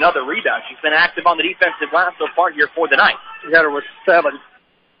 Glenn with another rebound. She's been active on the defensive glass so far here for the Knights. We got her with 7.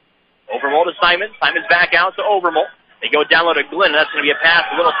 Overmore to Simons. Simons back out to Overmore. They go down low to Glenn. That's going to be a pass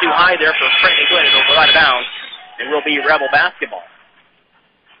a little too high there for Franny Glenn. It'll go out of bounds. It will be Rebel basketball.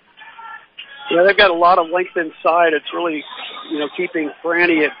 Yeah, they've got a lot of length inside. It's really, keeping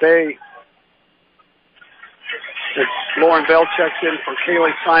Franny at bay. Lauren Bell checks in for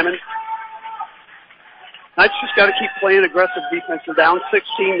Kaylee Simon. Knights just got to keep playing aggressive defense. They're down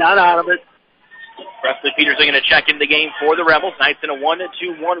 16, not out of it. Presley Peterson going to check in the game for the Rebels. Knights in a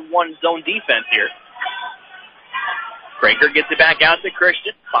 1-2-1-1 zone defense here. Krager gets it back out to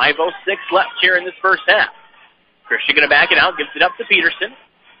Christian. 5:06 left here in this first half. Christian going to back it out, gives it up to Peterson.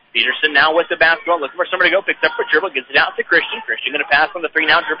 Peterson now with the basketball, looking for somebody to go, picks up for dribble, gives it out to Christian. Christian going to pass on the three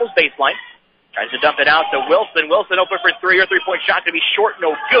now, dribbles baseline. Tries to dump it out to Wilson. Wilson open for three. Her three-point shot to be short,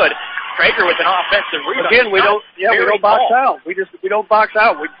 no good. Traeger with an offensive rebound. Again, we don't box out. We don't box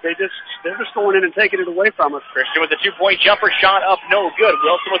out. They're just going in and taking it away from us. Christian with a 2-point jumper shot up, no good.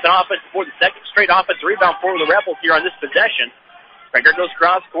 Wilson with an offense for the second straight offensive rebound for the Rebels here on this possession. Traeger goes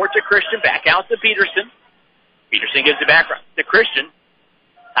cross court to Christian, back out to Peterson. Peterson gives it back to Christian.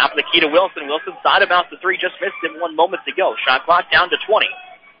 Top of the key to Wilson. Wilson thought about the three, just missed it 1 moment to go. Shot clock down to 20.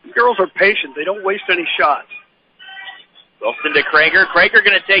 The girls are patient. They don't waste any shots. Wilson to Krager. Krager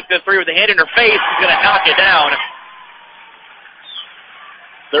going to take the three with a hand in her face. He's going to knock it down.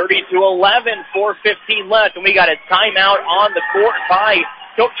 30-11, 4:15 left, and we got a timeout on the court by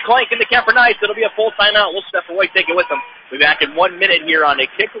Coach Clank and the Kuemper Knights. It'll be a full timeout. We'll step away, take it with them. We'll be back in 1 minute here on a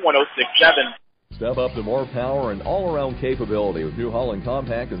Kick 106.7. Step up to more power and all-around capability with New Holland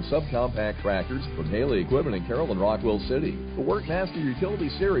compact and subcompact tractors from Haley Equipment in Carroll and Rockwell City. The Workmaster Utility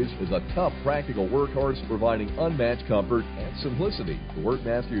Series is a tough, practical workhorse providing unmatched comfort and simplicity. The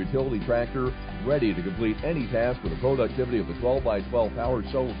Workmaster Utility Tractor, ready to complete any task with the productivity of the 12x12 powered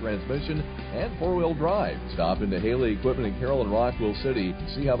shuttle transmission and four-wheel drive. Stop into Haley Equipment in Carroll and Rockwell City and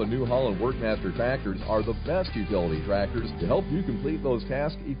see how the New Holland Workmaster tractors are the best utility tractors to help you complete those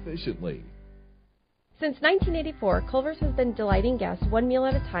tasks efficiently. Since 1984, Culver's has been delighting guests one meal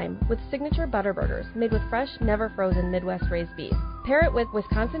at a time with signature butter burgers made with fresh, never frozen Midwest raised beef. Pair it with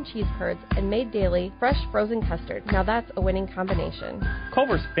Wisconsin cheese curds and made daily fresh frozen custard. Now that's a winning combination.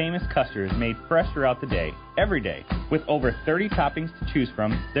 Culver's famous custard is made fresh throughout the day, every day. With over 30 toppings to choose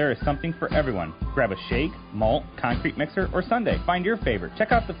from, there is something for everyone. Grab a shake, malt, concrete mixer, or sundae. Find your favorite.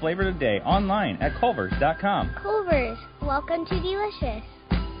 Check out the flavor today online at culvers.com. Culver's, welcome to Delicious.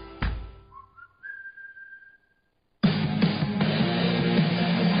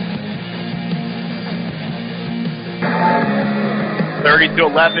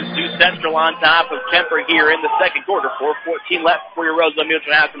 30-11, Sioux Central on top of Kuemper here in the second quarter. 4:14 left for your Roseland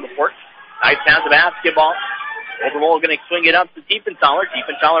Mutual Housing report. Knights has the basketball. Overmore going to swing it up to Diefenthaler.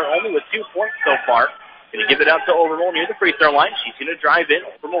 Diefenthaler only with 2 points so far. Going to give it up to Overmore near the free throw line. She's going to drive in.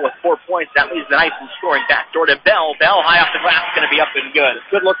 Overmore with 4 points. That leaves the Knights in scoring. Back door to Bell. Bell high off the glass. Going to be up and good.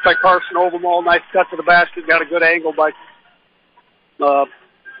 Good look by Carson Overmore. Nice cut to the basket. Got a good angle by Lauren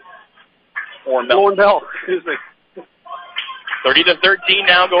Bell. Excuse me. 30-13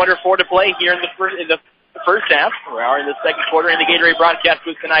 now, go under 4 to play here in the first half. We are in the second quarter in the Gatorade broadcast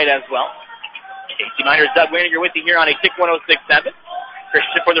booth tonight as well. KC Miners, Doug Waniger with you here on a Kick 106.7.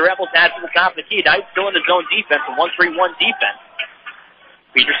 Christian for the Rebels has to the top of the key. Knights still in the zone defense, a 1-3-1 defense.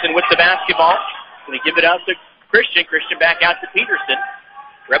 Peterson with the basketball. Going to give it out to Christian. Christian back out to Peterson.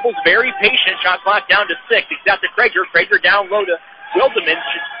 Rebels very patient. Shot clock down to 6. It's out to Krager. Krager down low to Wildeman.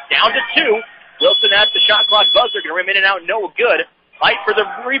 Down to 2. Wilson at the shot clock buzzer, going to remain out, no good. Fight for the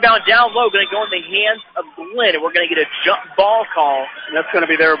rebound down low, going to go in the hands of Glenn, and we're going to get a jump ball call. And that's going to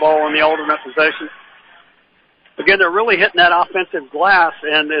be their ball in the alternate possession. Again, they're really hitting that offensive glass,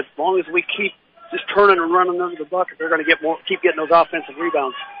 and as long as we keep just turning and running under the bucket, they're going to keep getting those offensive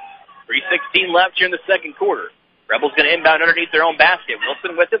rebounds. 3:16 left here in the second quarter. Rebels going to inbound underneath their own basket.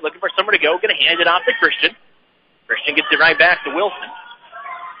 Wilson with it, looking for somewhere to go, going to hand it off to Christian. Christian gets it right back to Wilson.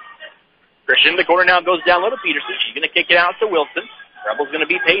 Christian in the corner now goes down low to Peterson. She's going to kick it out to Wilson. Rebels going to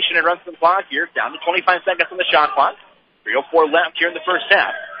be patient and run some clock here. Down to 25 seconds on the shot clock. 3:04 left here in the first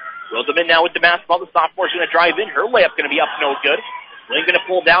half. Wildeman now with the basketball. The sophomore's going to drive in. Her layup's going to be up no good. Lynn going to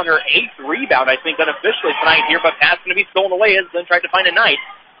pull down her 8th rebound, I think, unofficially tonight here, but pass going to be stolen away as Lynn tried to find a Knight.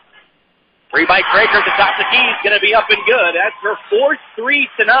 3 by Krager at the top of the key. Going to be up and good. That's her 4th 3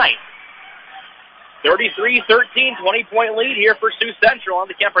 tonight. 33-13, 20-point lead here for Sioux Central on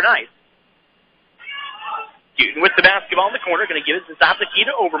the Kuemper Knights. Newton with the basketball in the corner, going to give it to the top of the key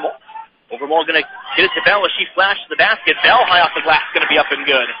to Overmore. Overmore going to get it to Bell as she flashes the basket. Bell high off the glass, going to be up and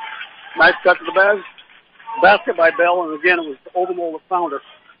good. Nice cut to the basket by Bell, and again, it was Overmore that found her.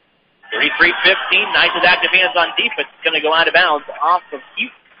 33-15, Knights with active hands on defense. It's going to go out of bounds off of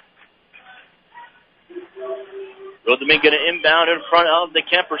Hughes. Rosamond going to inbound in front of the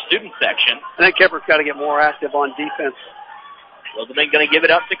Kuemper student section. I think Kuemper's got to get more active on defense. Rosamond going to give it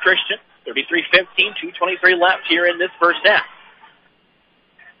up to Christian. 33-15, 2:23 left here in this first half.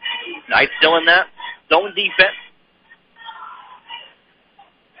 Knights still in that zone defense.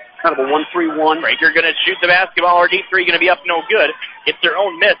 Kind of a 1-3-1. Krager going to shoot the basketball. Her deep three going to be up no good. It's their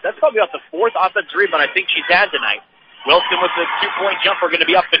own miss. That's probably off the 4th offensive rebound I think she's had tonight. Wilson with the 2-point jumper going to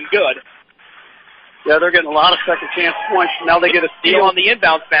be up and good. Yeah, they're getting a lot of second chance points. Now they get a steal on the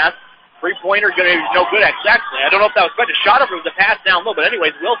inbound pass. 3-pointer going to be no good, actually. I don't know if that was quite a shot or if it was a pass down low, but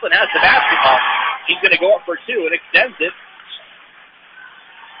anyways, Wilson has the basketball. She's going to go up for 2 and extends it.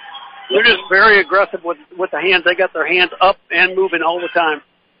 They're just very aggressive with the hands. They got their hands up and moving all the time.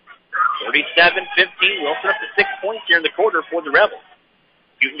 37-15. Wilson up to 6 points here in the quarter for the Rebels.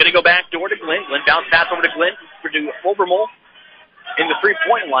 Newton going to go back door to Glenn. Glenn bounce pass over to Glenn for Overmole in the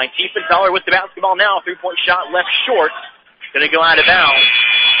three-point line. Tiefenthaler with the basketball now. Three-point shot left short. Going to go out of bounds.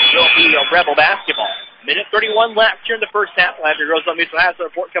 Will be a Rebel basketball. Minute 31 left here in the first half. We'll have your Roselle Mutual Hazard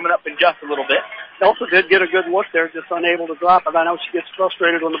report coming up in just a little bit. Elsa did get a good look there, just unable to drop it. I know she gets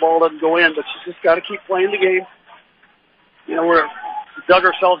frustrated when the ball doesn't go in, but she's just got to keep playing the game. You know, we're dug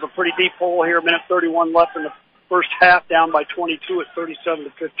ourselves a pretty deep hole here. Minute 31 left in the first half, down by 22 at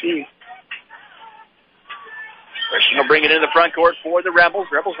 37-15. Christian will bring it in the front court for the Rebels.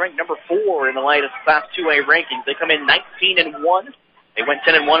 Rebels ranked number 4 in the latest Class 2A rankings. They come in 19-1. They went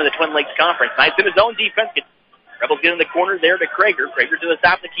 10-1 in the Twin Lakes Conference. Nice in his own defense. Rebels get in the corner there to Krager. Krager to the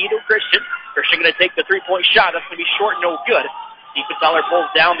top of the key to Christian. Christian going to take the three-point shot. That's going to be short, no good. Tiefenthaler pulls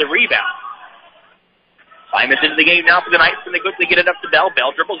down the rebound. Simon's into the game now for the Knights, and they quickly get it up to Bell.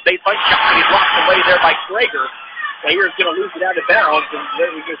 Bell dribbles baseline shot, and he's locked away there by Krager. Ayers going to lose it out of bounds, and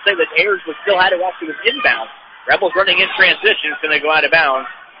we're going to say that Ayers was still had it while he was inbound. Rebels running in transition. It's going to go out of bounds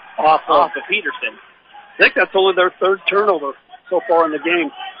off of Peterson. I think that's only their third turnover so far in the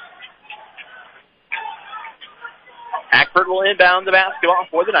game. Hackford will inbound the basketball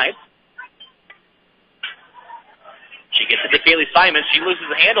for the Knights. She gets it to Kaylee Simons. She loses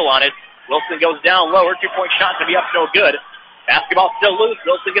the handle on it. Wilson goes down low. Her two-point shot to be up, no good. Basketball still loose.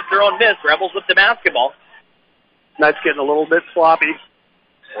 Wilson gets her own miss. Rebels with the basketball. Knights getting a little bit sloppy.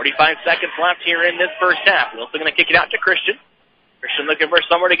 45 seconds left here in this first half. Wilson going to kick it out to Christian. Christian looking for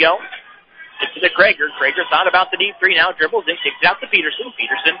somewhere to go. It's to Krager. Krager thought about the deep three now. Dribbles in, kicks it out to Peterson.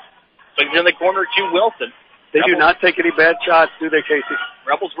 Peterson swings in the corner to Wilson. They do not take any bad shots, do they, Casey?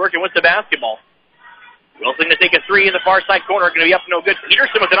 Rebels working with the basketball. Wilson to take a three in the far side corner. Going to be up no good.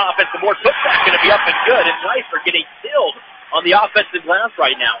 Peterson with an offensive board. Putback going to be up and good. And Knights are getting killed on the offensive glass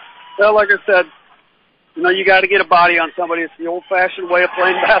right now. Well, like I said, you know, you got to get a body on somebody. It's the old-fashioned way of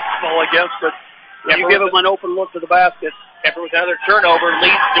playing basketball, I guess. But you give them an open look to the basket. Kemper with another turnover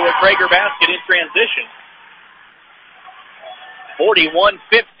leads to a Krager basket in transition.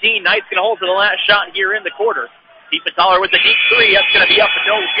 41-15. Knights going to hold to the last shot here in the quarter. Tiefenthaler with the deep three. That's going to be up and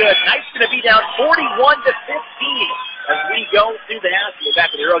no good. Knights going to be down 41-15 as we go through the half. We're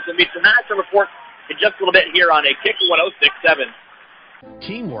back with the Roselle Mutual Hazard report in just a little bit here on a Kick 106.7.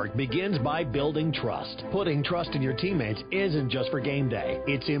 Teamwork begins by building trust. Putting trust in your teammates isn't just for game day.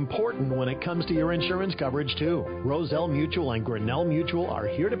 It's important when it comes to your insurance coverage, too. Roselle Mutual and Grinnell Mutual are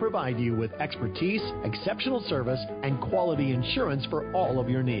here to provide you with expertise, exceptional service, and quality insurance for all of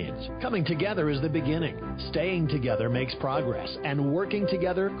your needs. Coming together is the beginning. Staying together makes progress, and working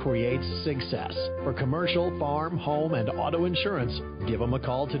together creates success. For commercial, farm, home, and auto insurance, give them a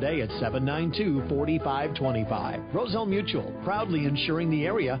call today at 792-4525. Roselle Mutual, proudly insuring the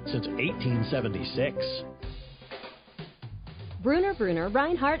area since 1876. Bruner,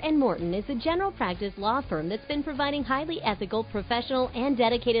 Reinhardt & Morton is a general practice law firm that's been providing highly ethical, professional, and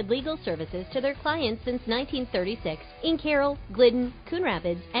dedicated legal services to their clients since 1936 in Carroll, Glidden, Coon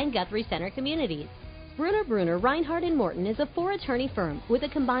Rapids, and Guthrie Center communities. Bruner, Reinhardt & Morton is a 4-attorney firm with a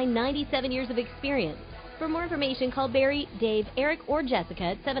combined 97 years of experience. For more information, call Barry, Dave, Eric, or Jessica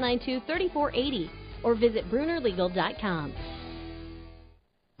at 792-3480 or visit brunerlegal.com.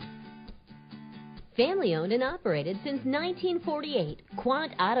 Family owned and operated since 1948,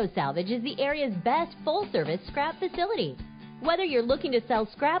 Quant Auto Salvage is the area's best full-service scrap facility. Whether you're looking to sell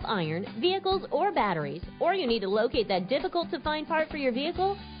scrap iron, vehicles, or batteries, or you need to locate that difficult-to-find part for your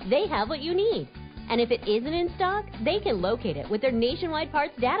vehicle, they have what you need. And if it isn't in stock, they can locate it with their nationwide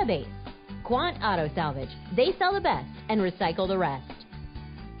parts database. Quant Auto Salvage. They sell the best and recycle the rest.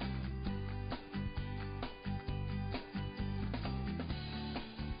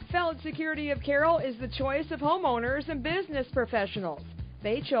 Feld Security of Carroll is the choice of homeowners and business professionals.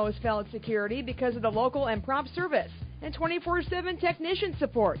 They chose Feld Security because of the local and prompt service and 24/7 technician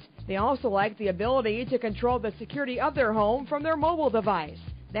support. They also like the ability to control the security of their home from their mobile device.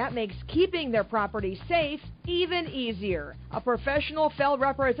 That makes keeping their property safe even easier. A professional Feld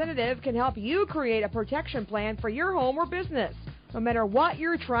representative can help you create a protection plan for your home or business, no matter what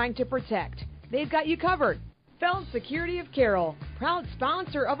you're trying to protect. They've got you covered. Feld Security of Carroll, proud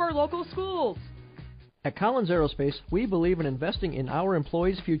sponsor of our local schools. At Collins Aerospace, we believe in investing in our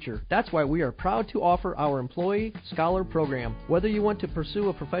employees' future. That's why we are proud to offer our Employee Scholar Program. Whether you want to pursue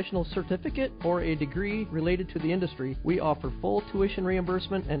a professional certificate or a degree related to the industry, we offer full tuition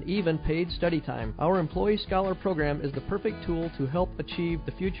reimbursement and even paid study time. Our Employee Scholar Program is the perfect tool to help achieve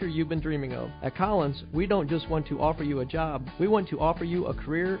the future you've been dreaming of. At Collins, we don't just want to offer you a job, we want to offer you a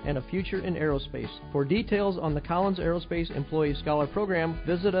career and a future in aerospace. For details on the Collins Aerospace Employee Scholar Program,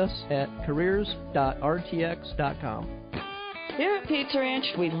 visit us at careers.rtx.com. Here at Pizza Ranch,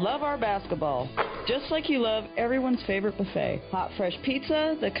 we love our basketball, just like you love everyone's favorite buffet. Hot, fresh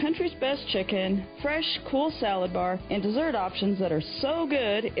pizza, the country's best chicken, fresh, cool salad bar, and dessert options that are so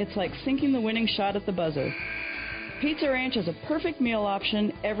good, it's like sinking the winning shot at the buzzer. Pizza Ranch is a perfect meal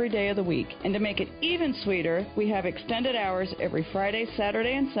option every day of the week. And to make it even sweeter, we have extended hours every Friday,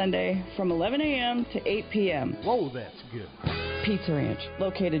 Saturday, and Sunday from 11 a.m. to 8 p.m. Whoa, that's good. Pizza Ranch,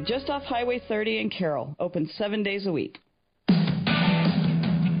 located just off Highway 30 in Carroll, open 7 days a week.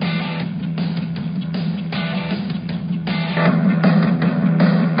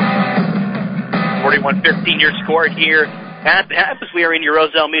 41-15 your score here at the Happus. We are in your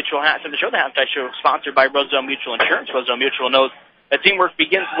Roselle Mutual halftime show. The halftime show is sponsored by Roselle Mutual Insurance. Roselle Mutual knows that teamwork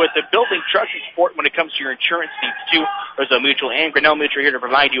begins with the building trust and support when it comes to your insurance needs too. Roselle Mutual and Grinnell Mutual are here to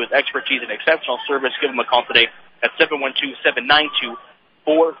provide you with expertise and exceptional service. Give them a call today at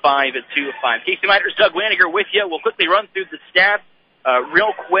 712-792-4525. Casey Miners, Doug Waniger with you. We'll quickly run through the stats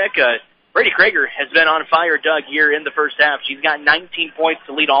real quick. Brady Krager has been on fire, Doug, here in the first half. She's got 19 points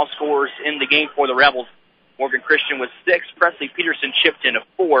to lead all scorers in the game for the Rebels. Morgan Christian with 6. Presley Peterson chipped in a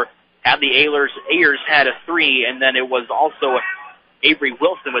 4. Hadley Ayers had a 3, and then it was also Avery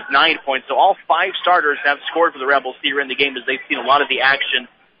Wilson with 9 points. So all 5 starters have scored for the Rebels here in the game as they've seen a lot of the action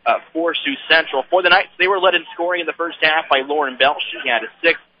for Sioux Central. For the Knights, they were led in scoring in the first half by Lauren Bell. She had a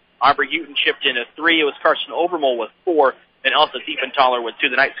 6. Aubrey Houghton chipped in a 3. It was Carson Overmole with 4. And Elsa Diefenthaler with 2.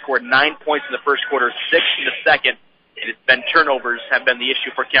 The Knights scored 9 points in the first quarter, 6 in the second. And it's been turnovers have been the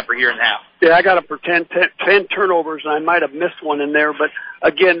issue for Kuemper here in the half. Yeah, I got to pretend 10 turnovers, and I might have missed one in there. But,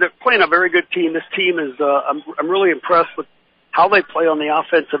 again, they're playing a very good team. This team is I'm really impressed with how they play on the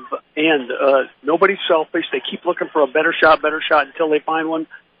offensive end. Nobody's selfish. They keep looking for a better shot until they find one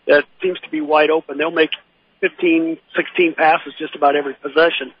that seems to be wide open. They'll make 15, 16 passes just about every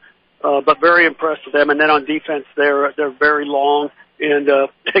possession. But very impressed with them. And then on defense, they're very long and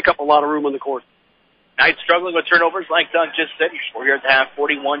take up a lot of room on the court. Knights struggling with turnovers, like Doug just said. We're here at the half,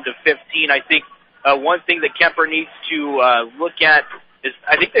 41-15. I think one thing that Kuemper needs to look at is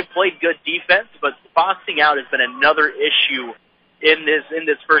I think they've played good defense, but boxing out has been another issue in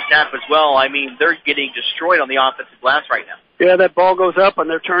this first half as well. I mean, they're getting destroyed on the offensive glass right now. Yeah, that ball goes up, and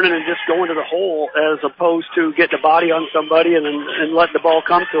they're turning and just going to the hole as opposed to getting a body on somebody and letting the ball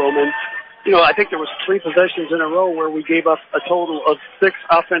come to them. And, you know, I think there was 3 possessions in a row where we gave up a total of 6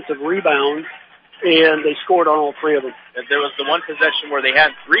 offensive rebounds, and they scored on all 3 of them. There was the one possession where they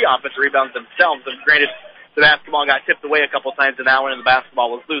had 3 offensive rebounds themselves, and granted, the basketball got tipped away a couple times in that one, and the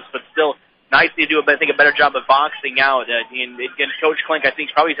basketball was loose, but still, nice to do, I think, a better job of boxing out. And Coach Klink, I think,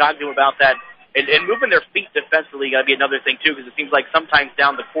 is probably talking to him about that. And moving their feet defensively got to be another thing, too, because it seems like sometimes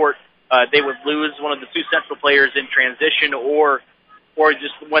down the court they would lose one of the Sioux Central players in transition or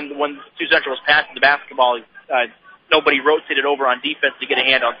just when Sioux Central was passing the basketball, nobody rotated over on defense to get a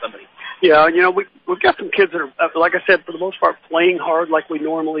hand on somebody. Yeah, you know, we've got some kids that are, like I said, for the most part, playing hard like we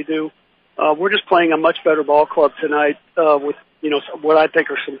normally do. We're just playing a much better ball club tonight with, you know, what I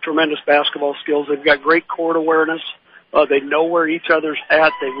think are some tremendous basketball skills. They've got great court awareness. They know where each other's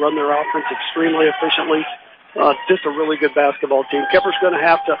at. They run their offense extremely efficiently. Just a really good basketball team. Kuemper's going to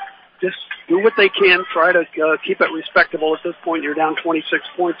have to just do what they can, try to keep it respectable. At this point, you're down 26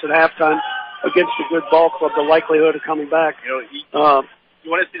 points at halftime against a good ball club. The likelihood of coming back, you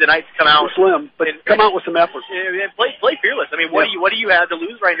want to see the Knights come out slim, but come out with some effort. Yeah, play fearless. I mean, what do you have to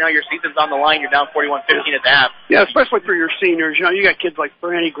lose right now? Your season's on the line. You're down 41-15 at the half. Yeah, especially for your seniors. You know, you got kids like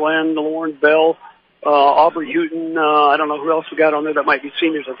Franny Glenn, Lauren Bell, Aubrey Houghton. I don't know who else we got on there that might be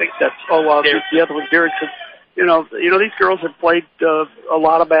seniors. I think that's the other one, Derrickson. You know, these girls have played a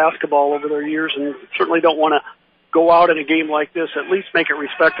lot of basketball over their years, and certainly don't want to go out in a game like this. At least make it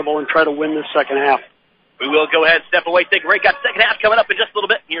respectable and try to win this second half. We will go ahead, step away, take a break. Got second half coming up in just a little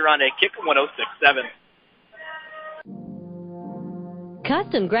bit here on a Kick 106.7.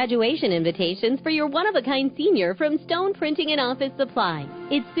 Custom graduation invitations for your one-of-a-kind senior from Stone Printing and Office Supply.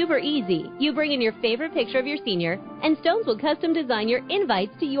 It's super easy. You bring in your favorite picture of your senior, and Stones will custom design your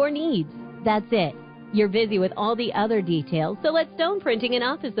invites to your needs. That's it. You're busy with all the other details, so let Stone Printing and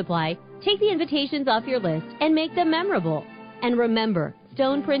Office Supply take the invitations off your list and make them memorable. And remember,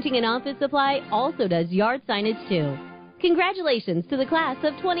 Stone Printing and Office Supply also does yard signage too. Congratulations to the class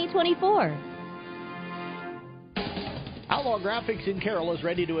of 2024. Outlaw Graphics in Carroll is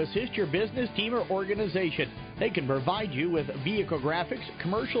ready to assist your business, team, or organization. They can provide you with vehicle graphics,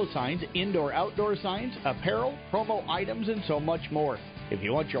 commercial signs, indoor-outdoor signs, apparel, promo items, and so much more. If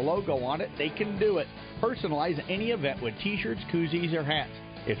you want your logo on it, they can do it. Personalize any event with t-shirts, koozies, or hats.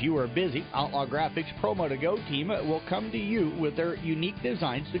 If you are busy, Outlaw Graphics Promo to Go team will come to you with their unique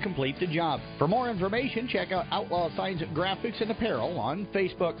designs to complete the job. For more information, check out Outlaw Signs, Graphics, and Apparel on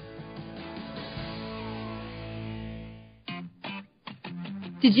Facebook.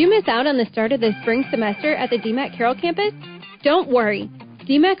 Did you miss out on the start of the spring semester at the DMAC Carroll campus? Don't worry.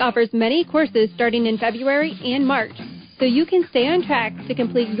 DMAC offers many courses starting in February and March, so you can stay on track to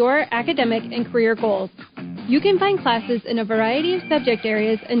complete your academic and career goals. You can find classes in a variety of subject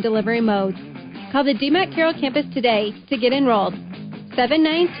areas and delivery modes. Call the DMAC Carroll campus today to get enrolled.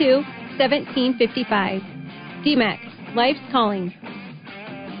 792-1755. DMAC, Life's Calling.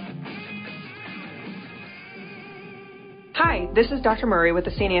 Hi, this is Dr. Murray with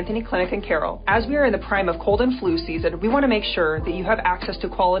the St. Anthony Clinic in Carroll. As we are in the prime of cold and flu season, we want to make sure that you have access to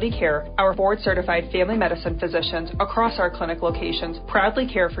quality care. Our board-certified family medicine physicians across our clinic locations proudly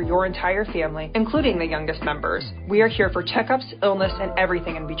care for your entire family, including the youngest members. We are here for checkups, illness, and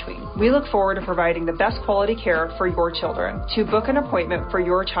everything in between. We look forward to providing the best quality care for your children. To book an appointment for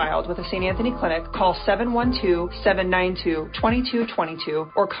your child with the St. Anthony Clinic, call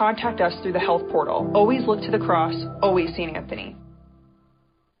 712-792-2222 or contact us through the health portal. Always look to the cross, always St. Anthony.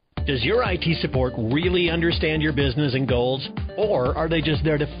 Does your IT support really understand your business and goals? Or are they just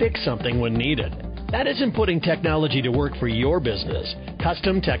there to fix something when needed? That isn't putting technology to work for your business.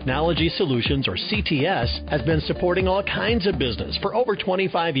 Custom Technology Solutions, or CTS, has been supporting all kinds of business for over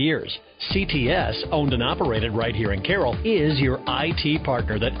 25 years. CTS, owned and operated right here in Carroll, is your IT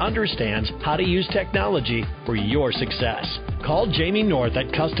partner that understands how to use technology for your success. Call Jamie North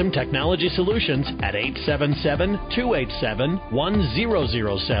at Custom Technology Solutions at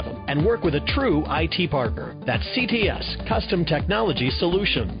 877-287-1007 and work with a true IT partner. That's CTS, Custom Technology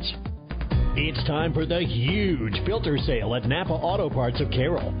Solutions. It's time for the huge filter sale at Napa Auto Parts of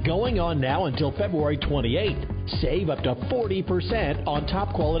Carroll. Going on now until February 28th. Save up to 40% on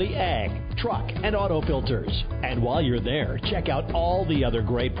top quality ag, truck, and auto filters. And while you're there, check out all the other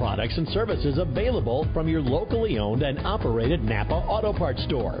great products and services available from your locally owned and operated Napa Auto Parts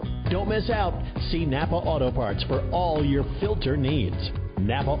store. Don't miss out. See Napa Auto Parts for all your filter needs.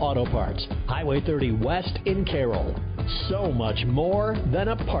 Napa Auto Parts, Highway 30 West in Carroll. So much more than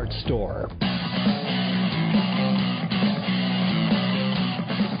a parts store.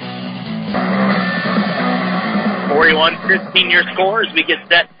 41-15 your score as we get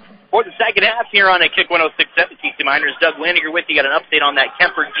set for the second half here on a Kick 106.7 TC Miners. Doug Landiger with you. Got an update on that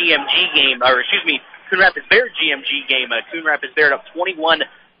Kuemper GMG game, Coon Rapids Bear GMG game. Coon Rapids Bear up 21-19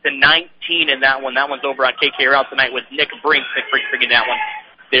 in that one. That one's over on KKRL tonight with Nick Brink. Nick Brink bringing that one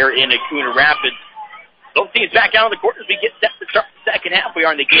there in Coon Rapids. Both teams back out on the court as we get set to start the second half. We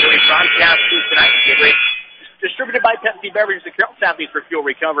are in the Gatorade broadcast booth tonight. Gatorade distributed by Pepsi Beverages, the Carroll Athletes for Fuel,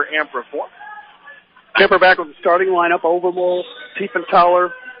 Recover, and Perform. Kuemper back with the starting lineup: Overmole,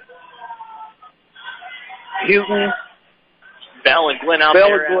 Tiefenthaler, Houghton, Bell and Glenn out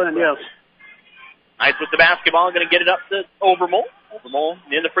there. Bell and Glenn, yes. Nice with the basketball, going to get it up to Overmole. Overmole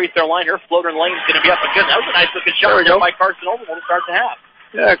near the free throw line. Her floater in lane is going to be up and good. That was a nice looking shot there by Carson Overmole to start the half.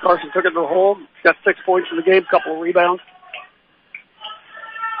 Yeah, Carson took it to the hole. Got 6 points in the game, couple of rebounds.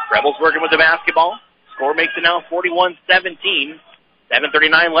 Rebels working with the basketball. Score makes it now 41-17.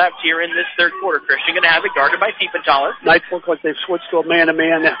 7:39 left here in this third quarter. Christian going to have it guarded by Tiefenthaler. Knights look like they've switched to a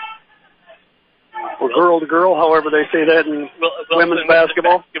man-to-man or girl-to-girl, however they say that in women's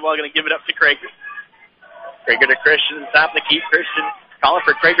basketball. Basketball going to give it up to Krager. Krager to Christian, top of the key. Christian calling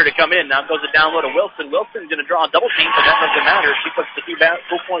for Krager to come in. Now goes it down low to Wilson. Wilson's going to draw a double team, but that doesn't matter. She puts the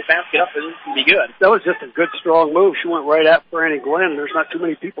 2-point basket up, and it's going to be good. That was just a good, strong move. She went right at Franny Glenn. There's not too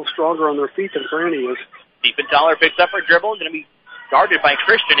many people stronger on their feet than Franny is. Tiefenthaler picks up her dribble. Going to be guarded by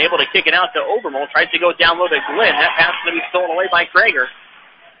Christian, able to kick it out to Overmole. Tries to go down low to Glenn. That pass is going to be stolen away by Krager.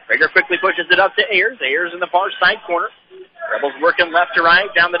 Krager quickly pushes it up to Ayers. Ayers in the far side corner. Rebels working left to right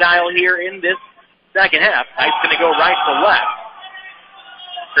down the dial here in this second half. Knight's going to go right to left.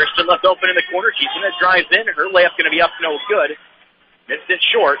 Christian left open in the corner. She's going to drive in. Her layup's going to be up no good. Missed it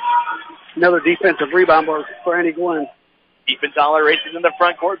short. Another defensive rebound for Franny Glenn. Tiefenthaler races in the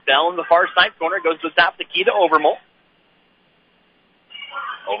front court. Bell in the far side corner. Goes to the top of the key to Overmole.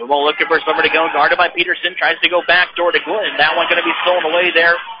 Overmole looking for somewhere to go. Guarded by Peterson. Tries to go back door to Glenn. That one going to be stolen away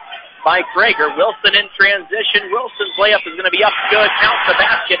there by Krager. Wilson in transition. Wilson's layup is going to be up good. Counts the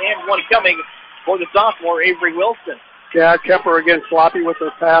basket and one coming for the sophomore, Avery Wilson. Yeah, Kuemper again sloppy with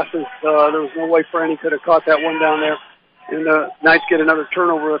their passes. There was no way Franny could have caught that one down there. And the Knights get another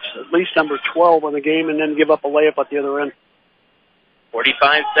turnover. It's at least number 12 in the game and then give up a layup at the other end.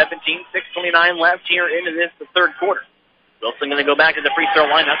 45-17, 6:29 left here into this, the third quarter. Wilson going to go back to the free throw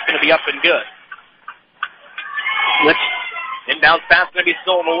line. That's going to be up and good. Next inbounds pass going to be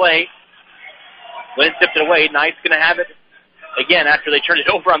stolen away. Lynn tipped it away. Knights going to have it again after they turned it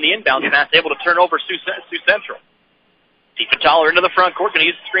over on the inbounds pass, able to turn over Sioux Central. Tiefenthaler into the front court, going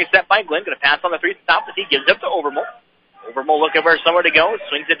to use the screen set by Glenn, going to pass on the three, stop the tee, gives it up to Overmore. Overmore looking for somewhere to go,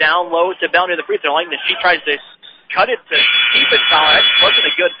 swings it down low to Bell near the free throw line, and she tries to cut it to Tiefenthaler. That wasn't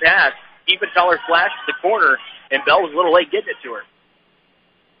a good pass. Tiefenthaler flashed to the corner, and Bell was a little late getting it to her.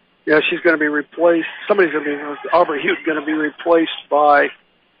 Yeah, she's going to be replaced. Somebody's going to be, Aubrey Hute, going to be replaced by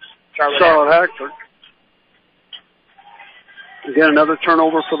Charlotte Hackford. Again, another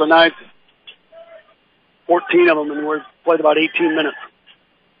turnover for the Knights. 14 of them, and we've played about 18 minutes.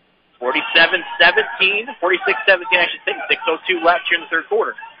 47-17, 46-17, I should say. 6:02 left here in the third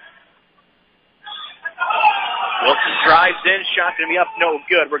quarter. Wilson drives in, shot going to be up, no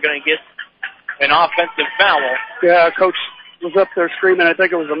good. We're going to get an offensive foul. Yeah, Coach was up there screaming. I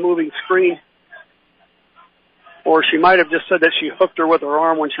think it was a moving screen. Or she might have just said that she hooked her with her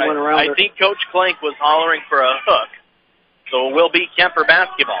arm when she went around her. I think Coach Clank was hollering for a hook. So it will be Kuemper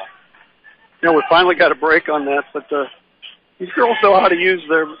basketball. You know, we finally got a break on that, but these girls know how to use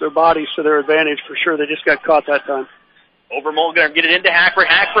their bodies to their advantage for sure. They just got caught that time. Overmole going to get it into Hackford.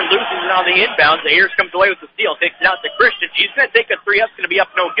 Hackford loses it on the inbounds. Ayers comes away with the steal, takes it out to Christian. She's going to take a three. That's going to be up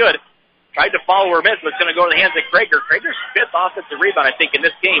no good. Tried to follow her miss, but it's going to go to the hands of Krager. Krager's fifth offensive rebound, I think, in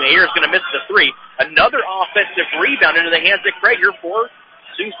this game. Ayers going to miss the three. Another offensive rebound into the hands of Krager for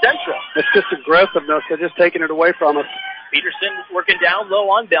Sioux Central. It's just aggressiveness. They're just taking it away from us. Peterson working down low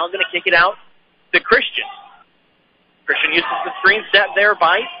on Bell, going to kick it out to Christian. Christian uses the screen set there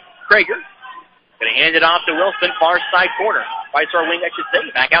by Krager. Going to hand it off to Wilson, far side corner. Right side wing, I should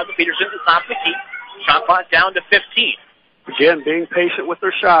say. Back out to Peterson at the top of the key. Shot clock down to 15. Again, being patient with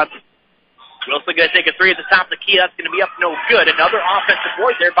their shots. Wilson going to take a three at the top of the key. That's going to be up no good. Another offensive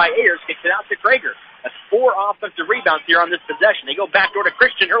board there by Ayers. Kicks it out to Krager. That's 4 offensive rebounds here on this possession. They go back door to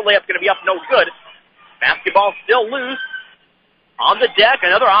Christian. Her layup's going to be up no good. Basketball still loose. On the deck,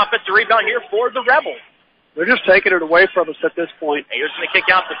 another offensive rebound here for the Rebels. They're just taking it away from us at this point. Ayers going to kick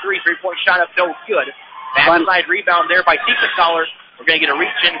out the three-point shot up no good. Backside rebound there by Tiefenthaler. We're going to get a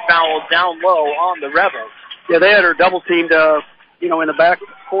reach-in foul down low on the Rebels. Yeah, they had her double-teamed, in the back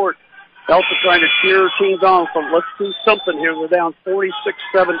court. Elsa trying to cheer teams on, so let's do something here. We're down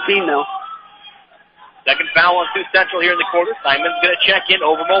 46-17 now. Second foul on Sioux Central here in the quarter. Simon's going to check in.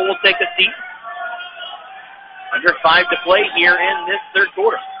 Overmole will take a seat. Under 5 to play here in this third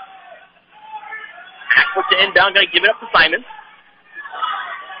quarter. Hackford to inbound, going to give it up to Simons.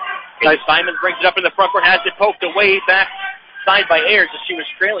 Nice. Simons brings it up in the front court, has it poked away back side by Ayers as she was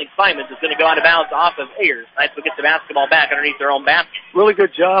trailing Simons. It's going to go out of bounds off of Ayers. Knights will get the basketball back underneath their own basket. Really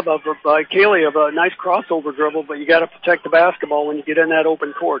good job by Kaylee of a nice crossover dribble, but you got to protect the basketball when you get in that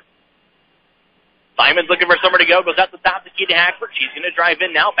open court. Simons looking for somewhere to go, goes out the top of the key to Hackford. She's going to drive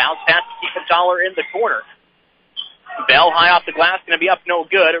in now, bounce pass to Tiefenthaler in the corner. Bell high off the glass, going to be up no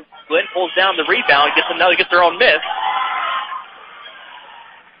good. Glenn pulls down the rebound, gets her own miss.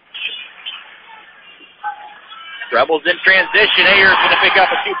 Rebels in transition. Ayers going to pick up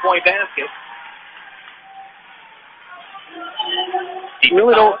a 2-point basket.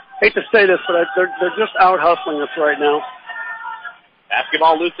 Really don't hate to say this, but they're just out hustling us right now.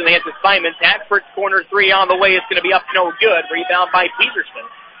 Basketball loose in the hands of Simons. Hackford's corner three on the way. It's going to be up no good. Rebound by Peterson.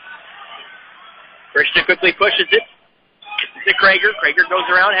 Christian quickly pushes it to Krager. Krager goes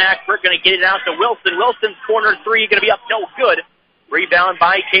around Hackford. Going to get it out to Wilson. Wilson's corner three going to be up no good. Rebound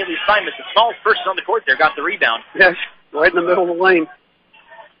by Kaylee Simons. The small person on the court there got the rebound. Yes, right in the middle of the lane.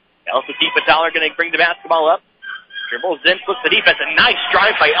 Elsa Tiefenthaler going to bring the basketball up. Dribbles in, flips the defense. A nice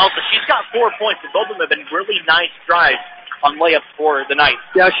drive by Elsa. She's got 4 points, and both of them have been really nice drives on layups for the Knights.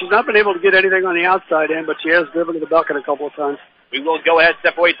 Yeah, she's not been able to get anything on the outside end, but she has driven to the bucket a couple of times. We will go ahead,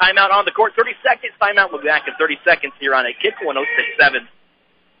 step away. Timeout on the court. 30 seconds. Timeout. We'll be back in 30 seconds here on a Kick 106.7.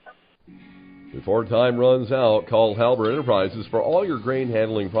 Before time runs out, call Halber Enterprises for all your grain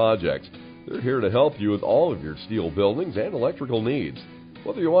handling projects. They're here to help you with all of your steel buildings and electrical needs.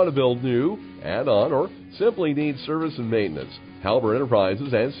 Whether you want to build new, add on, or simply need service and maintenance, Halber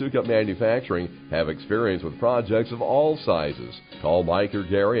Enterprises and Sukup Manufacturing have experience with projects of all sizes. Call Mike or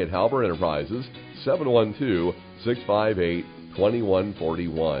Gary at Halber Enterprises,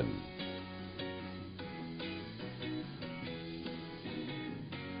 712-658-2141.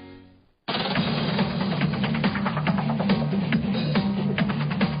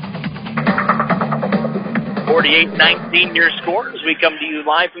 48-19 your score as we come to you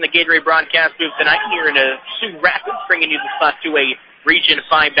live from the Gatorade broadcast booth tonight here in Sioux Rapids, bringing you this Class 2A Region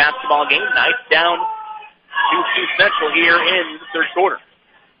 5 basketball game. Knights down to Sioux Central here in the third quarter.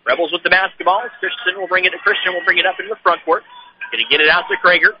 Rebels with the basketball. Christian will bring it up into the front court. Going to get it out to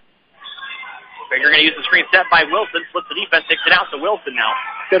Krager. Krager going to use the screen set by Wilson. Splits the defense, takes it out to Wilson now.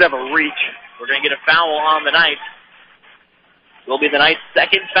 Could have a reach. We're going to get a foul on the Knights. Will be the Knights'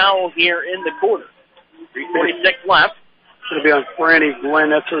 second foul here in the quarter. 3:46 left. It's going to be on Franny Glenn.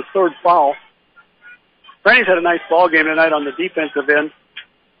 That's her third foul. Franny's had a nice ball game tonight on the defensive end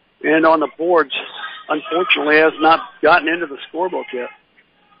and on the boards. Unfortunately, has not gotten into the scorebook yet.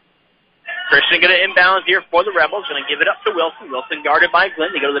 Christian going to inbound here for the Rebels. Going to give it up to Wilson. Wilson guarded by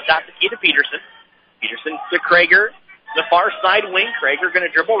Glenn. They go to the top of the key to Peterson. Peterson to Krager. The far side wing. Krager going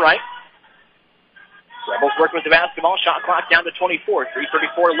to dribble right. Rebels working with the basketball. Shot clock down to 24.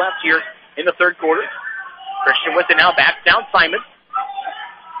 3:34 left here in the third quarter. Christian with it now. Backs down Simon.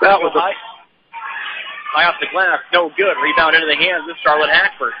 That was high off the glass. No good. Rebound into the hands of Charlotte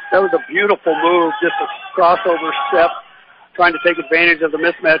Hackford. That was a beautiful move. Just a crossover step. Trying to take advantage of the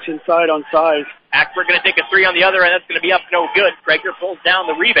mismatch inside on size. Hackford going to take a three on the other end. That's going to be up no good. Krager pulls down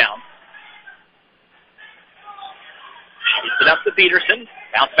the rebound. Gets it up to Peterson.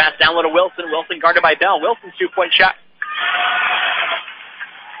 Bounce pass down low to Wilson. Wilson guarded by Bell. Wilson's 2-point shot.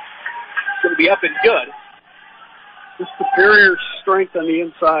 It's going to be up and good. The superior strength on the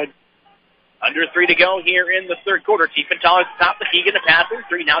inside. Under 3 to go here in the third quarter. Tiefenthaler at the top of the key, going to pass him.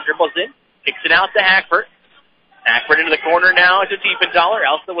 3 now dribbles in. Kicks it out to Hackford. Hackford into the corner now to Tiefenthaler.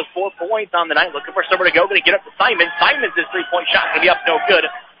 Elsa with 4 points on the night. Looking for somewhere to go. Going to get up to Simon. Simon's his 3-point shot. Going to be up no good.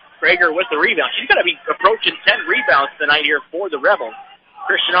 Krager with the rebound. She's going to be approaching 10 rebounds tonight here for the Rebels.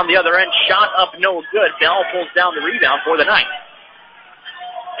 Christian on the other end. Shot up no good. Bell pulls down the rebound for the Knights.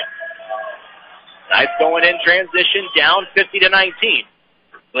 Knights going in transition, down 50-19.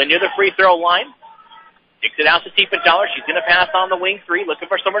 Glenn near the free throw line. Kicks it out to Tiefenthaler. She's going to pass on the wing 3. Looking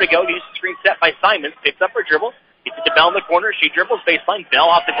for somewhere to go. Uses the screen set by Simons. Picks up her dribble. Gets it to Bell in the corner. She dribbles baseline. Bell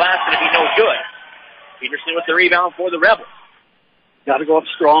off the glass. Going to be no good. Peterson with the rebound for the Rebels. Got to go up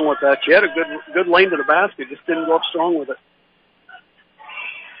strong with that. She had a good lane to the basket. Just didn't go up strong with it.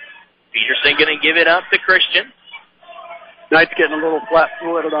 Peterson going to give it up to Christian. Knights getting a little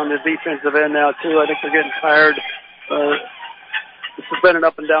flat-footed on the defensive end now, too. I think they're getting tired. This has been an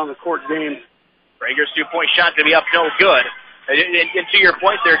up-and-down-the-court game. Krager's 2-point shot going to be up no good. And to your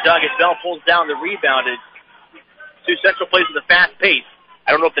point there, Doug, as Bell pulls down the rebound, Sioux Central plays with a fast pace.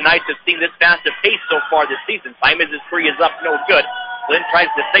 I don't know if the Knights have seen this fast a pace so far this season. Simons' 3 is up no good. Lynn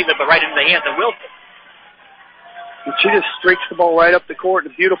tries to save it, but right into the hands of Wilson. And she just streaks the ball right up the court.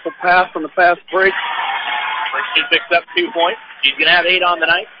 A beautiful pass on the fast break. Christian picks up 2 points. She's going to have 8 on the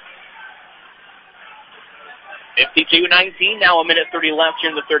night. 52-19, now a minute 30 left here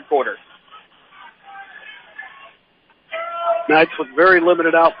in the third quarter. Knights with very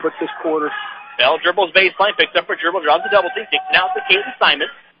limited output this quarter. Bell dribbles baseline, picks up her dribble, draws the double team, kicks it out to Caitlin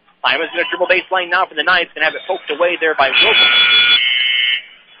Simons. Simons going to dribble baseline now for the Knights, going to have it poked away there by Wilson.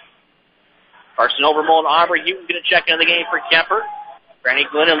 Carson Overmold and Aubrey Houghton going to check into the game for Kuemper. Granny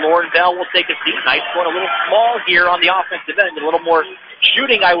Glenn and Lauren Bell will take a seat. Knights going a little small here on the offensive end. A little more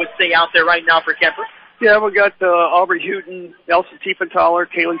shooting, I would say, out there right now for Kuemper. Yeah, we got Aubrey Houghton, Elsa Tiefenthaler,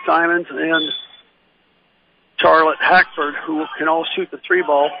 Kaylee Simons, and Charlotte Hackford, who can all shoot the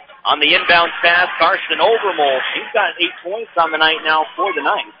 3-ball. On the inbound pass, Carson Overmold. He's got 8 points on the night now for the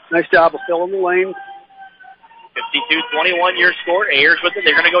Knights. Nice job of filling the lane. 52-21 your score. Ayers with it.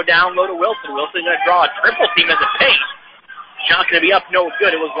 They're going to go down low to Wilson. Wilson's going to draw a triple team in the paint. Shot going to be up no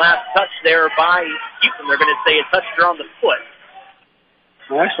good. It was last touch there by Houghton. They're going to say it touched her on the foot.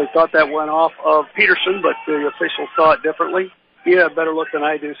 I actually thought that went off of Peterson, but the official saw it differently. He had a better look than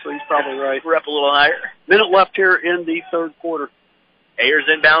I do, so he's probably right. We're up a little higher. Minute left here in the third quarter. Ayers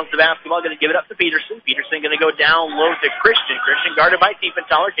inbounds the basketball, going to give it up to Peterson. Peterson going to go down low to Christian. Christian guarded by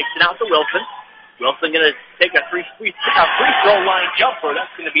Tiefenthaler, kicks it out to Wilson. Wilson going to take a free throw line jumper.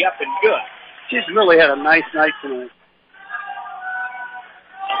 That's going to be up and good. She's really had a nice night tonight.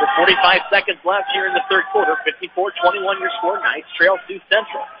 Under 45 seconds left here in the third quarter. 54-21 your score. Knights trail Sioux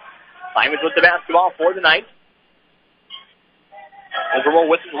Central. Simons with the basketball for the Knights. Overmold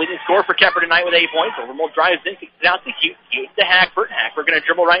with the leading scorer for Kuemper tonight with 8 points. Overmold drives in, kicks it out to Hughes to Hackford. Hackford going to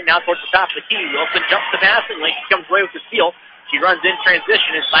dribble right now towards the top of the key. Wilson jumps the pass, and Lincoln comes away with the steal. She runs in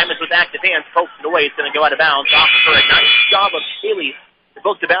transition, and Simons with active hands pokes it away. It's going to go out of bounds. Off for a nice job of Kaylee to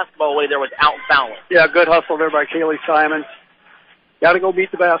poke the basketball away there without fouling. Yeah, good hustle there by Kaylee Simons. Got to go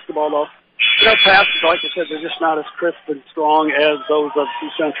beat the basketball, though. Their passes, like I said, they're just not as crisp and strong as those of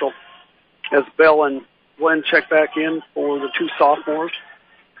Sioux Central. As Bell and Glenn check back in for the two sophomores.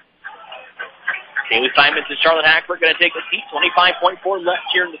 Daily Simons and Charlotte Hackford going to take a seat. 25.4 left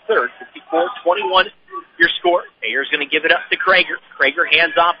here in the third. 54-21 your score. Ayers going to give it up to Krager. Krager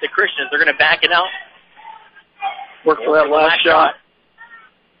hands off to Christians. They're going to back it out. Work for that last shot.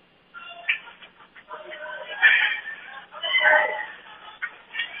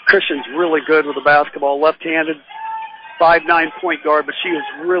 Christian's really good with the basketball. Left-handed, 5'9" point guard, but she is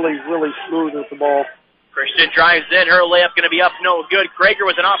really, really smooth with the ball. Christian drives in. Her layup going to be up, no good. Krager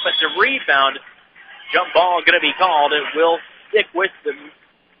with an offensive rebound. Jump ball going to be called. It will stick with the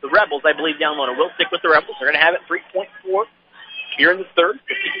Rebels, I believe, down low. It will stick with the Rebels. They're going to have it 3.4 here in the third.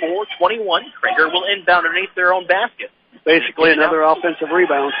 54-21. Krager will inbound underneath their own basket. Basically another offensive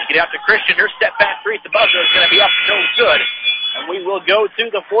rebound. Get out to Christian. Her step back three at the buzzer is going to be up, no good. And we will go to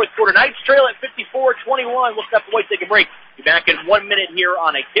the fourth quarter. Knights trail at 54-21. We'll step away, take a break. Be back in 1 minute here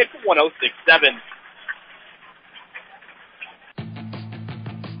on a kick, 106.7.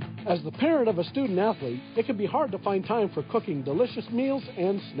 As the parent of a student athlete, it can be hard to find time for cooking delicious meals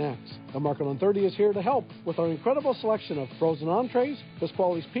and snacks. The Market on 30 is here to help with our incredible selection of frozen entrees,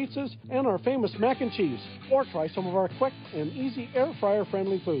 Pasquale's pizzas, and our famous mac and cheese. Or try some of our quick and easy air fryer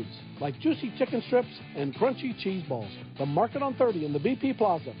friendly foods like juicy chicken strips and crunchy cheese balls. The Market on 30 in the BP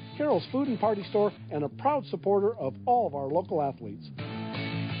Plaza, Carroll's food and party store, and a proud supporter of all of our local athletes.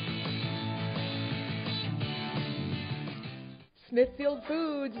 Smithfield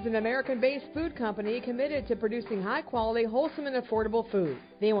Foods is an American-based food company committed to producing high-quality, wholesome, and affordable food.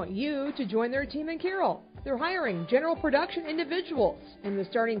 They want you to join their team in Carroll. They're hiring general production individuals, and the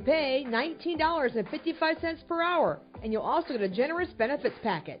starting pay, $19.55 per hour. And you'll also get a generous benefits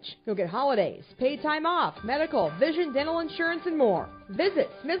package. You'll get holidays, paid time off, medical, vision, dental insurance, and more. Visit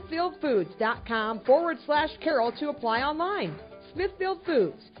smithfieldfoods.com/Carroll to apply online. Smithfield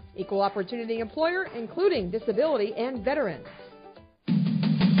Foods, equal opportunity employer, including disability and veterans.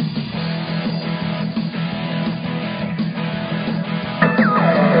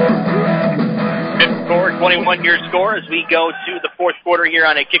 Fifth score, 21 your score as we go to the fourth quarter here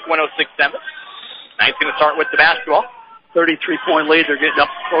on a kick 106.7. Knights going to start with the basketball. 33-point lead. They're getting up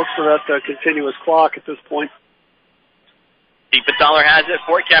close to that continuous clock at this point. Tiepenthaler has it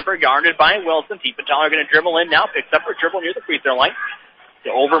for Kuemper, guarded by Wilson. Tiepenthaler going to dribble in now, picks up her dribble near the free throw line. To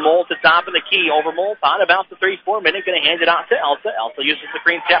Overmole to top of the key. Overmole thought about the 3-4 minute, going to hand it out to Elsa. Elsa uses the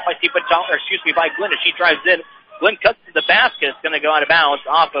screen tap by by Glenn as she drives in. Glenn cuts to the basket. It's going to go out of bounds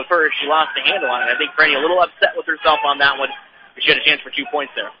off of her. She lost the handle on it. I think Franny a little upset with herself on that one. She had a chance for 2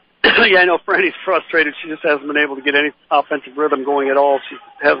 points there. Yeah, I know Franny's frustrated. She just hasn't been able to get any offensive rhythm going at all. She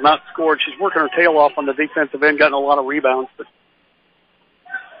has not scored. She's working her tail off on the defensive end, gotten a lot of rebounds. But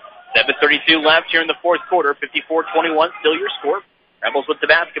 7:32 left here in the fourth quarter. 54-21, still your score. Rebels with the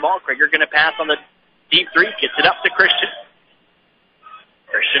basketball. Krager going to pass on the deep three. Gets it up to Christian.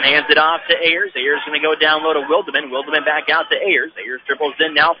 Christian hands it off to Ayers. Ayers going to go down low to Wildeman. Wildeman back out to Ayers. Ayers dribbles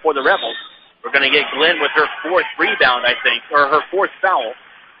in now for the Rebels. We're going to get Glenn with her fourth rebound, I think, or her fourth foul.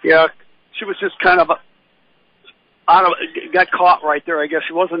 Yeah, she was just kind of got caught right there. I guess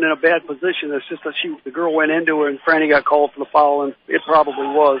she wasn't in a bad position. It's just that the girl went into her and Franny got called for the foul, and it probably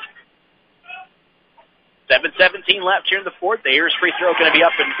was. 7:17 left here in the fourth. The Ayers free throw going to be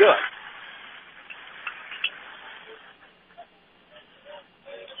up and good.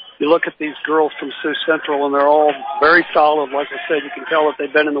 You look at these girls from Sioux Central, and they're all very solid. Like I said, you can tell that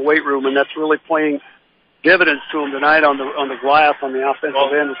they've been in the weight room, and that's really playing dividends to them tonight on the glass, on the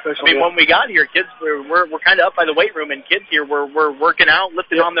offensive end, especially. I mean, when we got here, kids, we're kind of up by the weight room, and kids here were working out,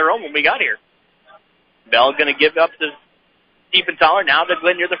 lifting on their own when we got here. Bell going to give up to Tiepenthaler. Now to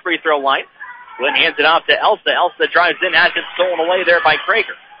Glenn near the free throw line. Glenn hands it off to Elsa. Elsa drives in, has it stolen away there by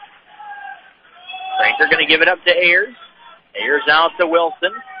Krager. Krager going to give it up to Ayers. Ayers out to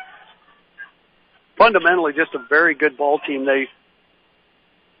Wilson. Fundamentally, just a very good ball team. They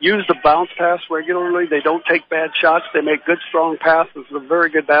use the bounce pass regularly. They don't take bad shots. They make good, strong passes. It's a very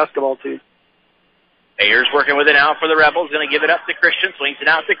good basketball team. Ayers working with it now for the Rebels. Going to give it up to Christian. Swings it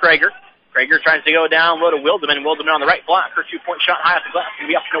out to Krager. Krager tries to go down low to Wildeman. Wildeman on the right block. Her 2-point shot high off the glass. Going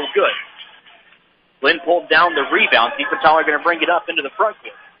to be up, no good. Glenn pulled down the rebound. Tiepenthaler going to bring it up into the front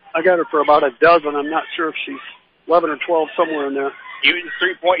court. I got her for about a dozen. I'm not sure if she's 11 or 12, somewhere in there. Hewton's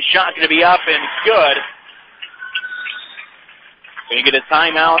 3-point shot going to be up and good. Going to get a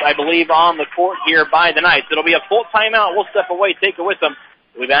timeout, I believe, on the court here by the Knights. It'll be a full timeout. We'll step away, take it with them.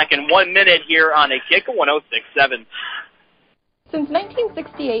 We'll be back in 1 minute here on a kick of 106.7. Since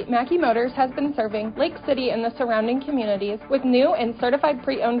 1968, Mackey Motors has been serving Lake City and the surrounding communities with new and certified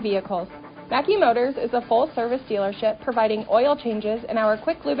pre-owned vehicles. Mackey Motors is a full-service dealership providing oil changes in our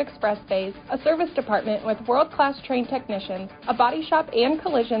Quick Lube Express bays, a service department with world-class trained technicians, a body shop and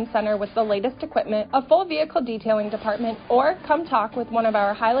collision center with the latest equipment, a full vehicle detailing department, or come talk with one of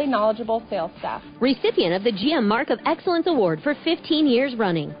our highly knowledgeable sales staff. Recipient of the GM Mark of Excellence Award for 15 years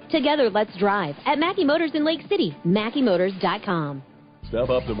running. Together, let's drive at Mackey Motors in Lake City, MackeyMotors.com. Step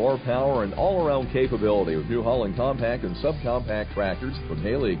up to more power and all-around capability with New Holland compact and subcompact tractors from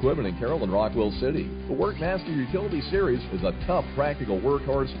Haley Equipment in Carroll and Rockwell City. The Workmaster Utility Series is a tough, practical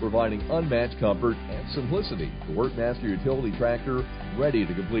workhorse providing unmatched comfort and simplicity. The Workmaster Utility Tractor, ready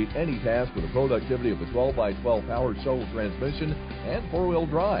to complete any task with the productivity of a 12x12 powered shuttle transmission and four-wheel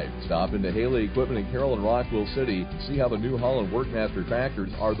drive. Stop into Haley Equipment in Carroll and Rockwell City and see how the New Holland Workmaster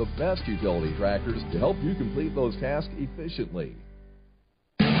tractors are the best utility tractors to help you complete those tasks efficiently.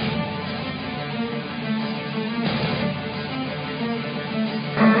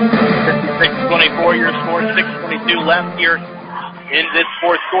 56-24, your score, 6:22 left here in this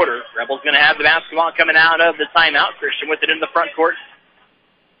fourth quarter. Rebels going to have the basketball coming out of the timeout. Christian with it in the front court.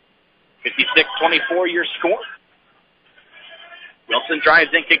 56-24, your score. Wilson drives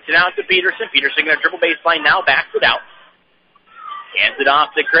in, kicks it out to Peterson. Peterson going to dribble baseline now, backs it out. Hands it off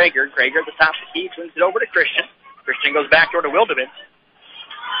to Krager. Krager at the top of the key, swings it over to Christian. Christian goes back door to Wildeman.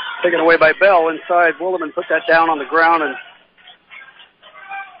 Taken away by Bell inside. Wildeman put that down on the ground, and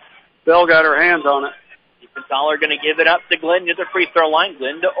Bell got her hands on it. Gonzalez going to give it up to Glenn near the free throw line.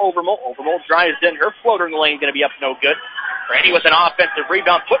 Glenn to Overmole. Overmole drives in. Her floater in the lane going to be up no good. Brady with an offensive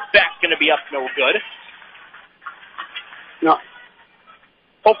rebound. Putback going to be up no good. No.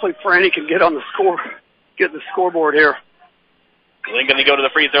 Hopefully Franny can get on the scoreboard here. Glenn going to go to the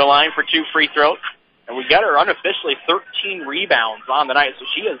free throw line for 2 free throws. And we got her unofficially 13 rebounds on the night, so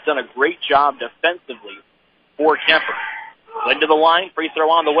she has done a great job defensively for Kuemper. Glenn to the line, free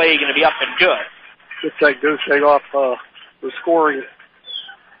throw on the way, going to be up and good. Looks like Goose take off the scoring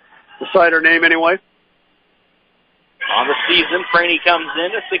beside her name anyway. On the season, Franny comes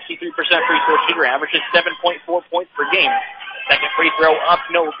in, a 63% free throw shooter, averages 7.4 points per game. Second free throw up,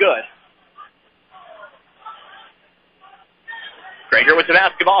 no good. Krager with the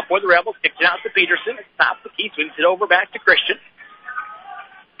basketball for the Rebels, kicks it out to Peterson, top the key, swings it over back to Christian.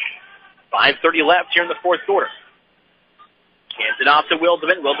 5:30 left here in the fourth quarter. Hands it off to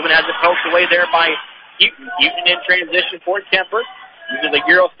Wildeman. Wildeman has it poked away there by Houghton. Houghton in transition for Kuemper. Using the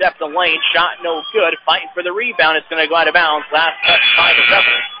Euro step to lane. Shot no good. Fighting for the rebound. It's going to go out of bounds. Last touch by the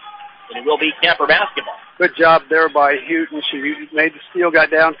Rebels. And it will be Kuemper basketball. Good job there by Houghton. She made the steal,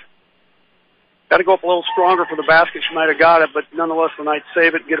 got down. Got to go up a little stronger for the basket. She might have got it, but nonetheless, the Knights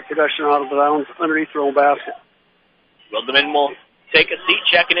save it and get a possession out of the bounds underneath their own basket. Wildeman will take a seat.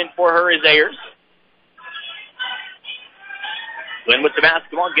 Checking in for her is Ayers. Glenn with the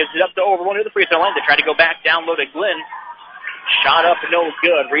basketball, gives it up to Overmore to the free throw line. They try to go back down low to Glenn. Shot up, no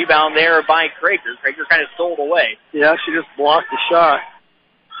good. Rebound there by Krager. Krager kind of stole it away. Yeah, she just blocked the shot.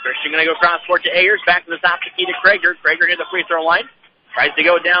 Christian going to go cross court to Ayers. Back to the top to key to Krager. Krager near the free throw line. Tries to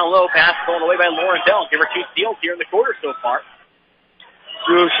go down low. Pass stolen away by Lauren Bell. Give her 2 steals here in the quarter so far.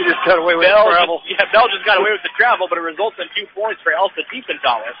 Ooh, she just got away with the travel. Bell just got away with the travel, but it results in 2 points for Elsa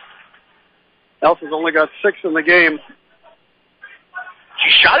Tiefenthaler. Elsa's only got 6 in the game. She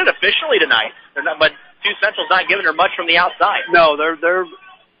shot it efficiently tonight, but 2 Central's not giving her much from the outside. No, they're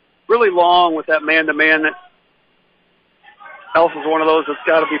really long with that man-to-man. Elsa's one of those that's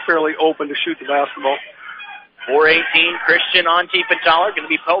got to be fairly open to shoot the basketball. 4:18, Christian on Tiefenthaler, going to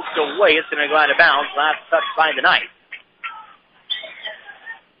be poked away. It's going to go out of bounds. Last touch by the night.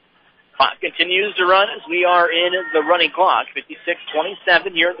 Clock continues to run as we are in the running clock.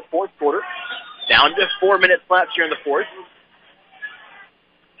 56-27 here in the fourth quarter. Down to 4 minutes left here in the fourth.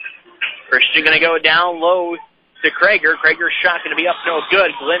 Christian going to go down low to Krager. Krager's shot going to be up no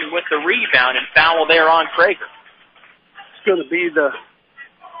good. Glenn with the rebound and foul there on Krager. It's going to be the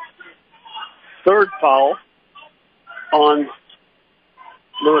third foul on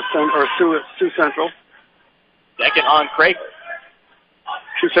Sioux Central. Second on Krager.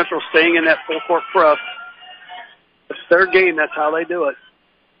 Sioux Central staying in that full court press. It's their game. That's how they do it.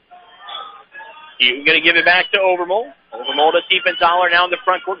 Houghton going to give it back to Overmole. Overmole to Tiefenthaler now in the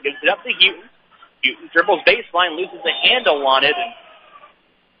front court. Gives it up to Houghton. Houghton dribbles baseline, loses the handle on it, and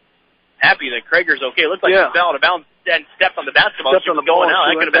happy that Krager's okay. Looks like he fell out of bounds and stepped on the basketball. Stepped on the ball.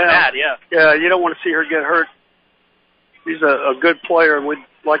 That could have been bad, yeah. Yeah, you don't want to see her get hurt. She's a good player, and we'd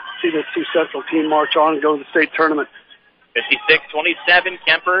like to see this Sioux Central team march on and go to the state tournament. 56-27,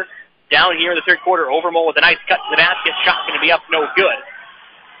 Kuemper down here in the third quarter. Overmole with a nice cut to the basket. Shot going to be up no good.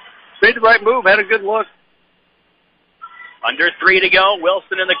 Made the right move, had a good look. Under 3 to go.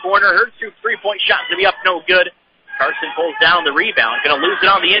 Wilson in the corner. Her 2 3-point shots to be up, no good. Carson pulls down the rebound. Going to lose it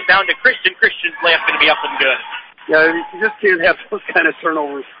on the inbound to Christian. Christian's layup going to be up and good. Yeah, you just can't have those kind of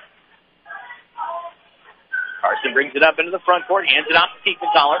turnovers. Carson brings it up into the front court, hands it off to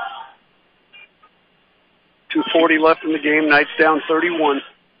Tiefenthaler. 2:40 left in the game. Knights down 31.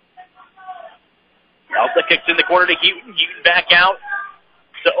 Elsa kicks in the corner to Houghton. Houghton back out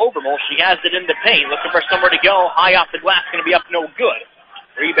to Overmole. She has it in the paint, looking for somewhere to go. High off the glass, going to be up, no good.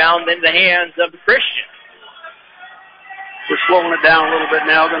 Rebound in the hands of Christian. We're slowing it down a little bit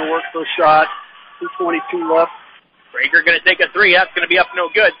now. Going to work for a shot. 2:22 left. Rager going to take a 3. That's going to be up, no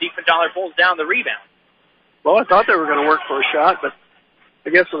good. Tiefenthaler pulls down the rebound. Well, I thought they were going to work for a shot, but I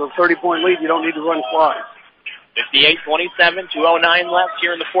guess with a 30-point lead, you don't need to run clock. 58-27, 2:09 left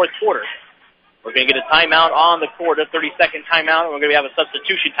here in the fourth quarter. We're going to get a timeout on the court, a 30-second timeout, and we're going to have a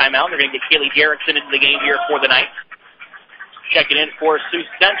substitution timeout. They're going to get Kaylee Derrickson into the game here for the night. Checking in for Sioux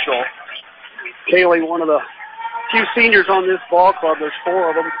Central. Kaylee, one of the few seniors on this ball club. There's 4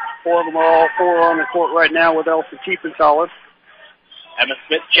 of them. 4 of them are all 4 on the court right now with Elsa Tiefenthaler. Emma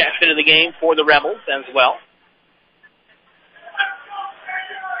Smith checks into the game for the Rebels as well.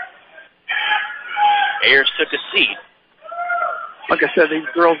 Ayers took a seat. Like I said, these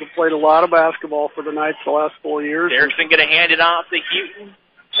girls have played a lot of basketball for the Knights the last 4 years. Derrickson going to hand it off to Houghton.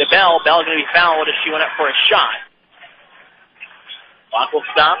 To Bell. Bell going to be fouled as she went up for a shot. Clock will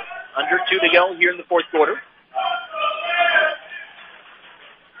stop. Under 2 to go here in the fourth quarter.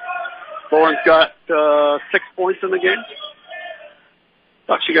 Lauren's got 6 points in the game.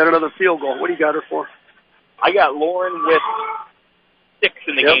 Thought she got another field goal. What do you got her for? I got Lauren with 6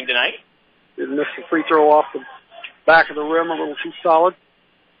 in the game tonight. Didn't miss the free throw off the back of the rim, a little too solid.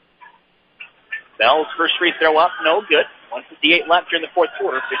 Bell's first free throw up, no good. 1:58 left here in the fourth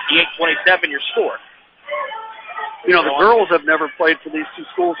quarter. 58-27 your score. You know, the girls have never played for these two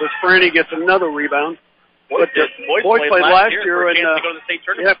schools. As Franny gets another rebound. Boys played last year, and to go to the state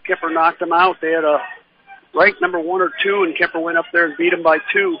tournament. Kemper knocked them out. They had a ranked number 1 or 2, and Kemper went up there and beat them by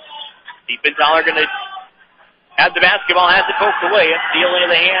 2. Tiefenthaler going to have the basketball, has it poked away. It's steal into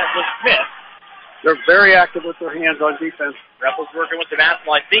the hands of Smith. They're very active with their hands on defense. Rebels working with the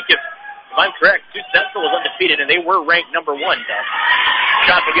basketball. I think if I'm correct, Sioux Central was undefeated, and they were ranked number 1.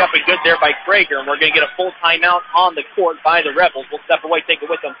 Shot to be up and good there by Krager, and we're going to get a full timeout on the court by the Rebels. We'll step away, take it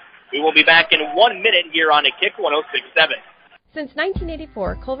with them. We will be back in 1 minute here on a Kick 106.7. Since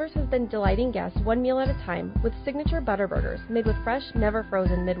 1984, Culver's has been delighting guests one meal at a time with signature butter burgers made with fresh, never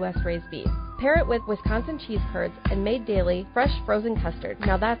frozen Midwest raised beef. Pair it with Wisconsin cheese curds and made daily fresh frozen custard.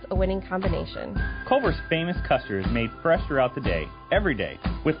 Now that's a winning combination. Culver's famous custard is made fresh throughout the day, every day.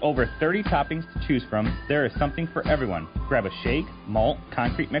 With over 30 toppings to choose from, there is something for everyone. Grab a shake, malt,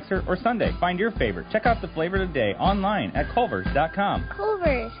 concrete mixer, or sundae. Find your favorite. Check out the flavor today online at culvers.com.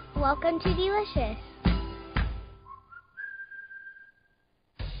 Culver's, welcome to Delicious.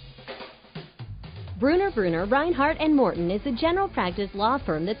 Bruner, Reinhardt & Morton is a general practice law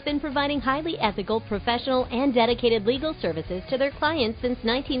firm that's been providing highly ethical, professional, and dedicated legal services to their clients since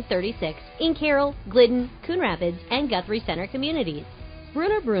 1936 in Carroll, Glidden, Coon Rapids, and Guthrie Center communities.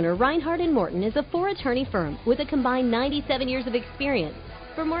 Bruner, Reinhardt & Morton is a 4-attorney firm with a combined 97 years of experience.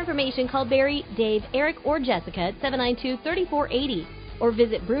 For more information, call Barry, Dave, Eric, or Jessica at 792-3480 or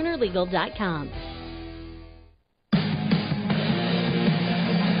visit brunerlegal.com.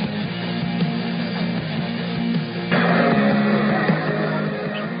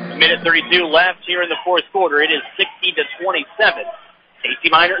 Minute 32 left here in the fourth quarter. It is 60-27. Casey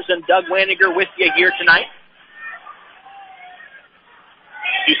Miners and Doug Wandiger with you here tonight.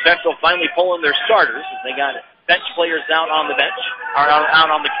 Sioux Central finally pulling their starters as they got bench players out on the bench, or out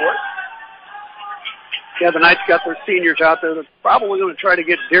on the court. Yeah, the Knights got their seniors out there. They're probably going to try to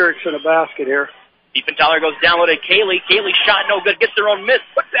get Derrickson a basket here. Tiefenthaler goes down low to Kaylee. Kaylee shot no good, gets their own miss,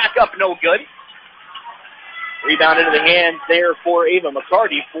 put back up no good. Rebound into the hands there for Ava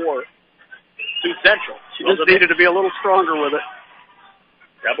McCarty for Sioux Central. She just needed to be a little stronger with it.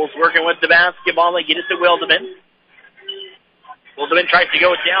 Rebels working with the basketball. They get it to Wildeman. Wildeman tries to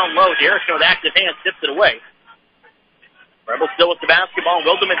go down low. Derrickson with active hands tips it away. Rebels still with the basketball.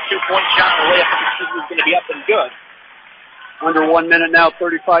 Wildeman's 2-point shot. The layup is going to be up and good. Under 1 minute now,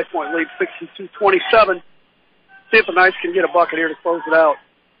 35-point lead, 62-27. See if the Knights can get a bucket here to close it out.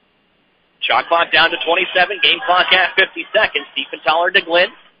 Shot clock down to 27. Game clock at 50 seconds. Tiefenthaler to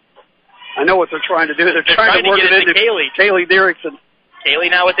Glenn. I know what they're trying to do. They're trying to work it into Kaylee Derrickson. Kaylee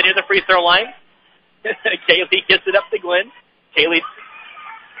now with it near the free throw line. Kaylee gets it up to Glenn. Kaylee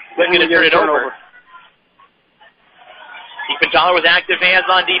going to turn it over. Tiefenthaler with active hands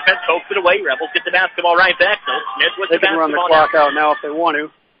on defense, pokes it away. Rebels get the basketball right back, though. Smith with they the basketball. They can run the clock out now if they want to.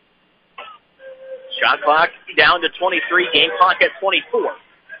 Shot clock down to 23, game clock at 24.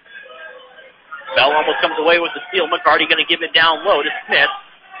 Bell almost comes away with the steal. McCarty going to give it down low to Smith.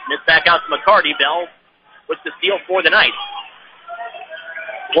 Smith back out to McCarty. Bell with the steal for the night.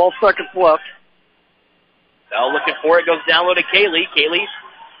 12 seconds left. Bell looking for it, goes down low to Kaylee. Kaylee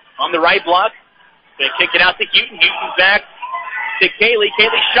on the right block. Going to kick it out to Houghton. Houghton's back to Kaylee.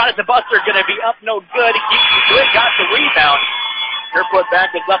 Kaylee's shot at the buster going to be up no good. Houghton got the rebound. Her put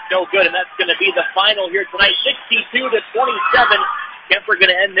back is up no good, and that's going to be the final here tonight. 62-27. Kuemper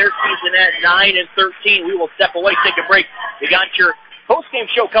going to end their season at 9-13. We will step away, take a break. We got your post-game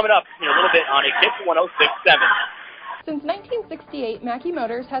show coming up in a little bit on a Kick 106.7. Since 1968, Mackey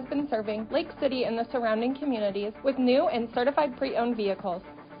Motors has been serving Lake City and the surrounding communities with new and certified pre-owned vehicles.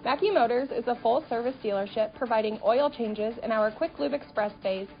 Mackey Motors is a full-service dealership providing oil changes in our Quick Lube Express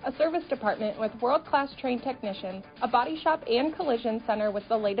bays, a service department with world-class trained technicians, a body shop and collision center with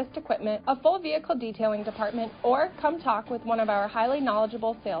the latest equipment, a full vehicle detailing department, or come talk with one of our highly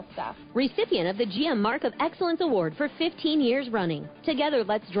knowledgeable sales staff. Recipient of the GM Mark of Excellence Award for 15 years running. Together,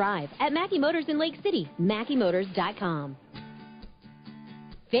 let's drive at Mackey Motors in Lake City, MackeyMotors.com.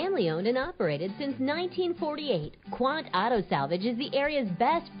 Family owned and operated since 1948, Quant Auto Salvage is the area's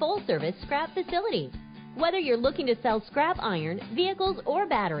best full-service scrap facility. Whether you're looking to sell scrap iron, vehicles, or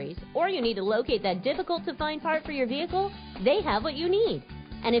batteries, or you need to locate that difficult-to-find part for your vehicle, they have what you need.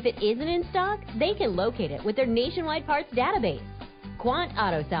 And if it isn't in stock, they can locate it with their nationwide parts database. Quant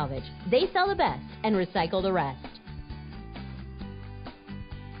Auto Salvage. They sell the best and recycle the rest.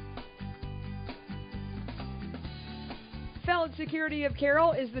 Feld Security of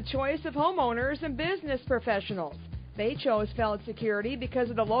Carroll is the choice of homeowners and business professionals. They chose Feld Security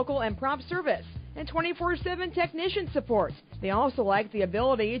because of the local and prompt service and 24/7 technician support. They also like the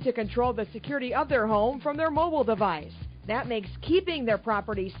ability to control the security of their home from their mobile device. That makes keeping their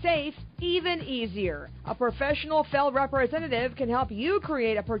property safe even easier. A professional Feld representative can help you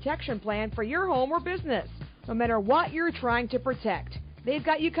create a protection plan for your home or business, no matter what you're trying to protect. They've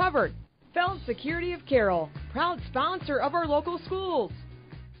got you covered. Feld Security of Carroll, proud sponsor of our local schools.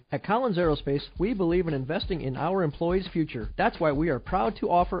 At Collins Aerospace, we believe in investing in our employees' future. That's why we are proud to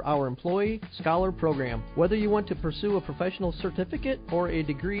offer our Employee Scholar Program. Whether you want to pursue a professional certificate or a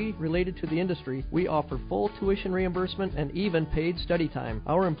degree related to the industry, we offer full tuition reimbursement and even paid study time.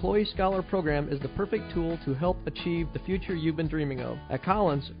 Our Employee Scholar Program is the perfect tool to help achieve the future you've been dreaming of. At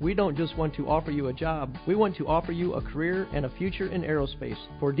Collins, we don't just want to offer you a job, we want to offer you a career and a future in aerospace.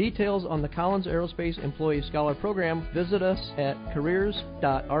 For details on the Collins Aerospace Employee Scholar Program, visit us at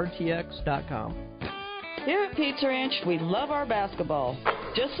careers.rtx.com. Here at Pizza Ranch, we love our basketball,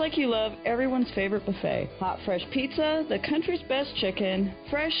 just like you love everyone's favorite buffet. Hot, fresh pizza, the country's best chicken,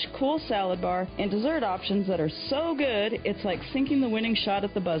 fresh, cool salad bar, and dessert options that are so good, it's like sinking the winning shot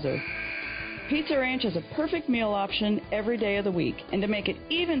at the buzzer. Pizza Ranch is a perfect meal option every day of the week. And to make it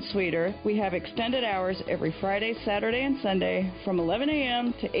even sweeter, we have extended hours every Friday, Saturday, and Sunday from 11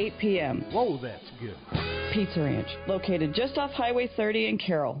 a.m. to 8 p.m. Whoa, that's good. Pizza Ranch, located just off Highway 30 in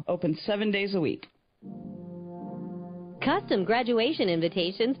Carroll, open 7 days a week. Custom graduation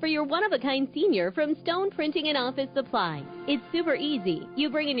invitations for your one-of-a-kind senior from Stone Printing and Office Supply. It's super easy. You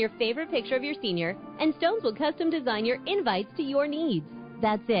bring in your favorite picture of your senior, and Stones will custom design your invites to your needs.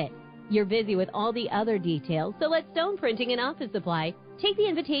 That's it. You're busy with all the other details, so let Stone Printing and Office Supply take the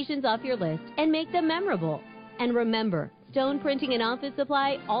invitations off your list and make them memorable. And remember, Stone Printing and Office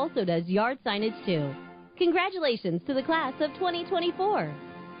Supply also does yard signage too. Congratulations to the class of 2024.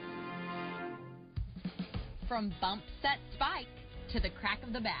 From bump, set, spike to the crack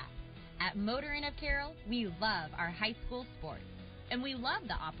of the bat, at Motor Inn of Carroll, we love our high school sports, and we love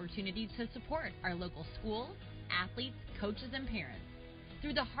the opportunity to support our local schools, athletes, coaches, and parents.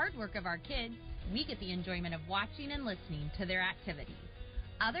 Through the hard work of our kids, we get the enjoyment of watching and listening to their activities.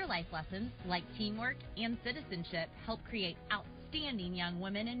 Other life lessons, like teamwork and citizenship, help create outstanding young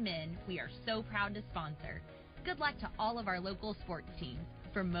women and men we are so proud to sponsor. Good luck to all of our local sports teams.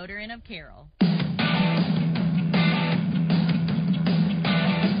 From Motor Inn of Carroll.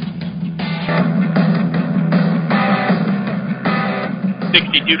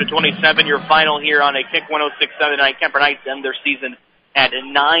 62-27, your final here on a Kick 106.7 tonight. Kuemper Knights end their season at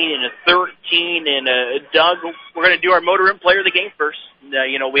 9-13. And Doug, we're going to do our Motor Inn Player of the Game first.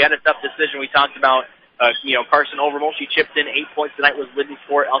 We had a tough decision. We talked about Carson Overmole. She chipped in 8 points tonight, was leading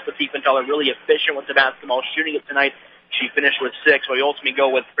for Elsa Tiefenthaler, really efficient with the basketball, shooting it tonight. She finished with 6. So we ultimately go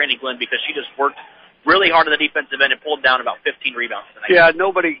with Brandy Glenn because she just worked really hard on the defensive end and pulled down about 15 rebounds tonight. Yeah,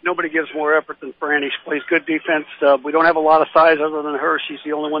 nobody gives more effort than Franny. She plays good defense. We don't have a lot of size other than her. She's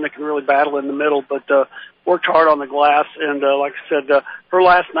the only one that can really battle in the middle, but worked hard on the glass. And like I said, her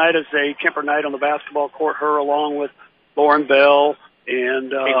last night is a Kuemper night on the basketball court, her along with Lauren Bell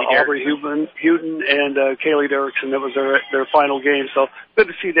and Aubrey Houghton and Kaylee Derrickson. That was their final game. So good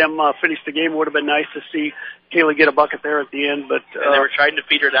to see them finish the game. It would have been nice to see Kaylee get a bucket there at the end, but and they were trying to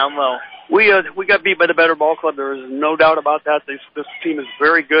feed her down low. We got beat by the better ball club. There is no doubt about that. This team is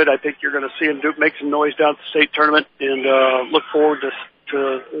very good. I think you're going to see them make some noise down at the state tournament, and look forward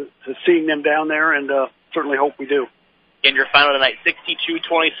to seeing them down there, and certainly hope we do. In your final tonight,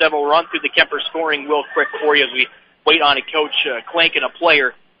 62-27. We'll run through the Kuemper scoring real quick for you as we wait on a Coach Clank and a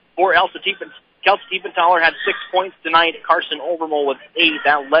player. For Kelsey Tiefenthaler had 6 points tonight. Carson Overmole with 8.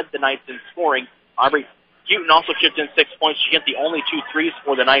 That led the Knights in scoring. Aubrey Houghton also chipped in 6 points. She hit the only 2 threes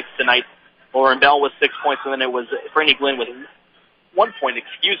for the Knights tonight. Lauren Bell with 6 points, and then it was Franny Glenn with 1 point.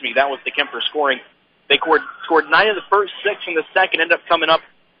 That was the Kuemper scoring. They scored 9 of the first, 6 in the second, ended up coming up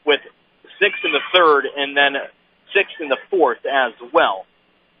with 6 in the third, and then 6 in the fourth as well.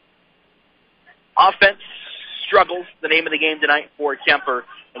 Offense struggles, the name of the game tonight for Kuemper,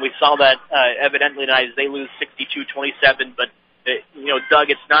 and we saw that evidently tonight as they lose 62-27. But Doug,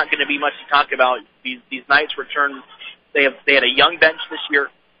 it's not going to be much to talk about. These Knights return. They had a young bench this year.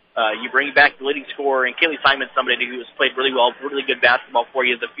 You bring back the leading scorer, and Kaylee Simon, somebody who has played really well, really good basketball for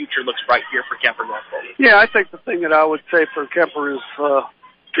you. The future looks bright here for Kuemper-girls. Yeah, I think the thing that I would say for Kuemper is,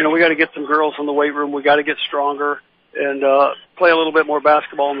 we got to get some girls in the weight room. We got to get stronger and play a little bit more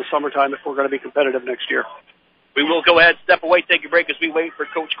basketball in the summertime if we're going to be competitive next year. We will go ahead, step away, take a break as we wait for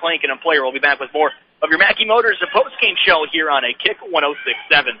Coach Clank and a player. We'll be back with more of your Mackey Motors post-game show here on a Kick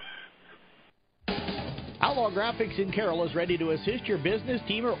 106.7. Outlaw Graphics in Carroll is ready to assist your business,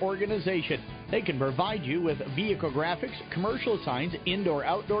 team, or organization. They can provide you with vehicle graphics, commercial signs,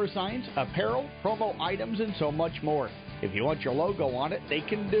 indoor-outdoor signs, apparel, promo items, and so much more. If you want your logo on it, they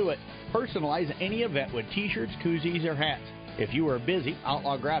can do it. Personalize any event with t-shirts, koozies, or hats. If you are busy,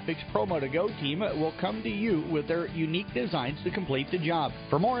 Outlaw Graphics Promo to Go team will come to you with their unique designs to complete the job.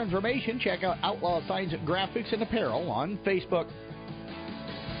 For more information, check out Outlaw Signs, Graphics, and Apparel on Facebook.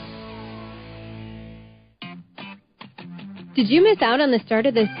 Did you miss out on the start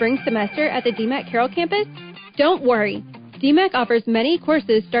of the spring semester at the DMAC Carroll campus? Don't worry. DMAC offers many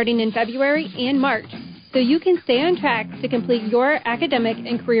courses starting in February and March, so you can stay on track to complete your academic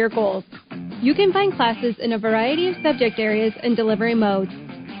and career goals. You can find classes in a variety of subject areas and delivery modes.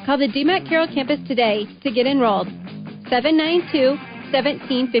 Call the DMAC Carroll campus today to get enrolled.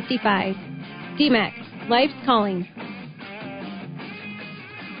 792-1755. DMAC, life's calling.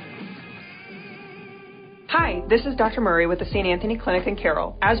 Hi, this is Dr. Murray with the St. Anthony Clinic in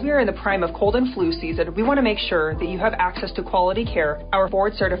Carroll. As we are in the prime of cold and flu season, we want to make sure that you have access to quality care. Our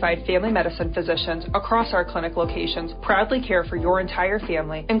board-certified family medicine physicians across our clinic locations proudly care for your entire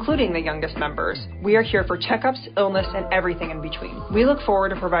family, including the youngest members. We are here for checkups, illness, and everything in between. We look forward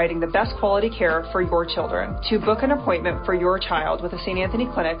to providing the best quality care for your children. To book an appointment for your child with the St. Anthony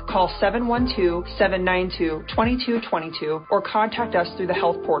Clinic, call 712-792-2222 or contact us through the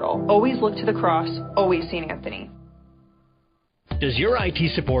health portal. Always look to the cross, always St. Anthony. Does your IT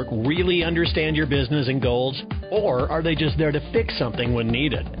support really understand your business and goals? Or are they just there to fix something when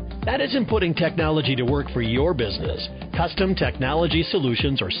needed? That isn't putting technology to work for your business. Custom Technology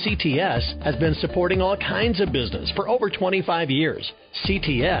Solutions, or CTS, has been supporting all kinds of business for over 25 years.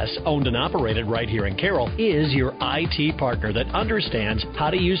 CTS, owned and operated right here in Carroll, is your IT partner that understands how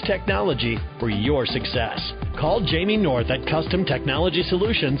to use technology for your success. Call Jamie North at Custom Technology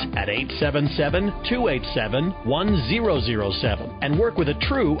Solutions at 877-287-1007 and work with a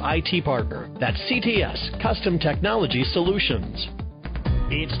true IT partner. That's CTS, Custom Technology Solutions.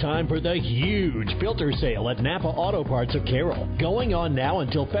 It's time for the huge filter sale at Napa Auto Parts of Carroll. Going on now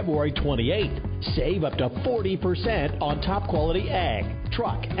until February 28th. Save up to 40% on top quality ag,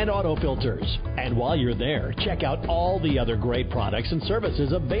 truck, and auto filters. And while you're there, check out all the other great products and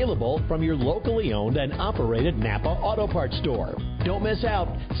services available from your locally owned and operated Napa Auto Parts store. Don't miss out.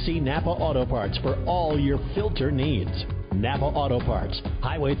 See Napa Auto Parts for all your filter needs. Napa Auto Parts,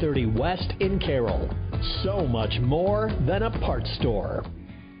 Highway 30 West in Carroll. So much more than a parts store.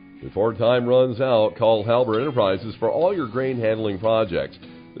 Before time runs out, call Halber Enterprises for all your grain handling projects.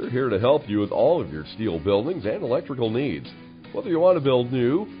 They're here to help you with all of your steel buildings and electrical needs. Whether you want to build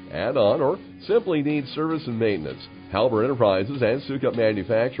new, add on, or simply need service and maintenance, Halber Enterprises and Sukup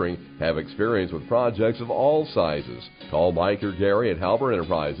Manufacturing have experience with projects of all sizes. Call Mike or Gary at Halber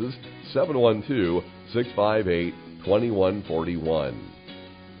Enterprises, 712-658-2141.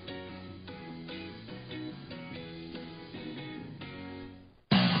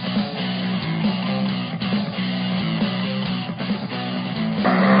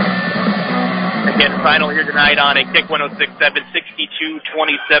 final here tonight on a Kick 106.7,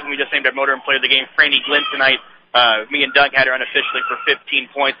 62-27. We just named our motor and player of the game, Franny Glynn, tonight. Me and Doug had her unofficially for 15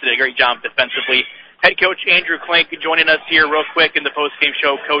 points. Did a great job defensively. Head coach Andrew Klink joining us here real quick in the post-game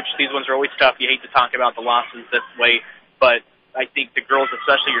show. Coach, these ones are always tough. You hate to talk about the losses this way, but I think the girls,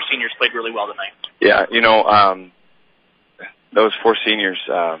 especially your seniors, played really well tonight. Yeah, those four seniors,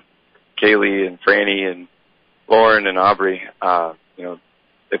 Kaylee and Franny and Lauren and Aubrey,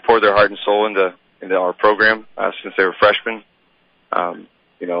 they poured their heart and soul into our program since they were freshmen. I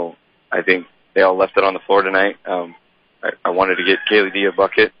think they all left it on the floor tonight. I wanted to get Kaylee D a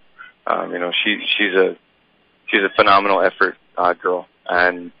bucket. She's a phenomenal effort girl,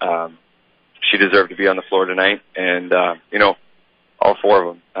 and she deserved to be on the floor tonight. And all four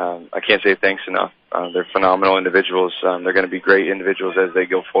of them, I can't say thanks enough. They're phenomenal individuals. They're going to be great individuals as they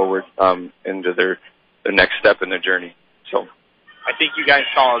go forward into their next step in their journey. So I think you guys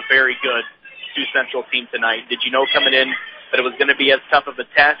saw a very good Sioux Central team tonight. Did you know coming in that it was going to be as tough of a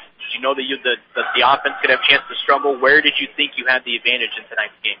test? Did you know that the offense could have a chance to struggle? Where did you think you had the advantage in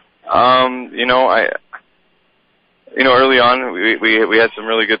tonight's game? Early on we had some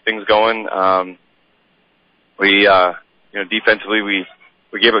really good things going. Defensively we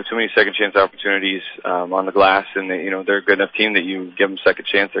gave up too many second chance opportunities on the glass, and they're a good enough team that you give them second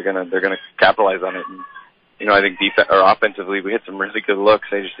chance, they're gonna capitalize on it. And I think offensively we had some really good looks.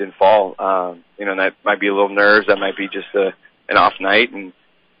 They just didn't fall. And that might be a little nerves. That might be just an off night, and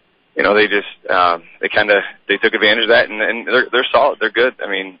they took advantage of that, and they're solid. They're good. I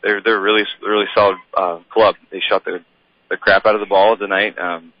mean, they're really solid club. They shot the crap out of the ball tonight.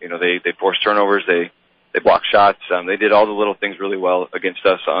 They forced turnovers. They blocked shots. They did all the little things really well against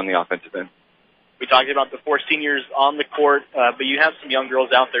us on the offensive end. We talked about the four seniors on the court, but you have some young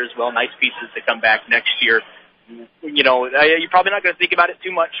girls out there as well, nice pieces to come back next year. You're probably not going to think about it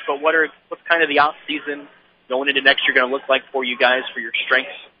too much, but what's kind of the off season going into next year going to look like for you guys, for your strengths?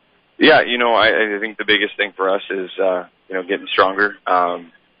 Yeah, I think the biggest thing for us is, getting stronger. I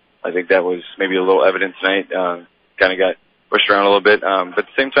think that was maybe a little evident tonight. Kind of got pushed around a little bit. But at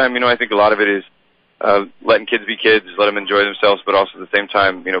the same time, I think a lot of it is letting kids be kids, let them enjoy themselves, but also at the same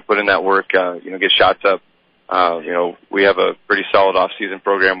time, put in that work, get shots up. We have a pretty solid off-season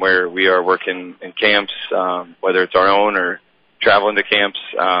program where we are working in camps, whether it's our own or traveling to camps.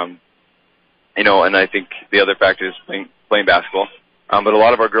 And I think the other factor is playing basketball. But a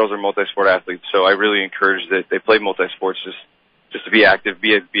lot of our girls are multi-sport athletes, so I really encourage that they play multi-sports just to be active,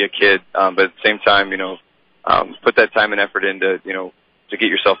 be a kid, but at the same time, put that time and effort into, to get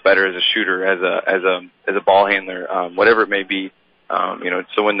yourself better as a shooter, as a ball handler, whatever it may be,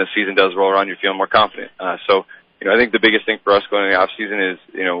 so when the season does roll around, you're feeling more confident. So I think the biggest thing for us going into the off season is,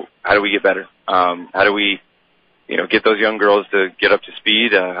 how do we get better? How do we, get those young girls to get up to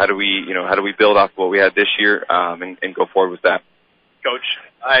speed? How do we build off what we had this year, and go forward with that? Coach,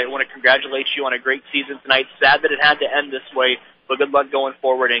 I want to congratulate you on a great season tonight. Sad that it had to end this way, but good luck going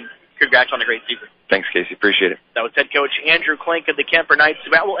forward, and congrats on a great season. Thanks, Casey. Appreciate it. That was head coach Andrew Klink of the Kuemper Knights.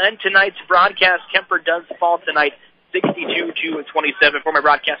 That will end tonight's broadcast. Kuemper does fall tonight, 62-27. For my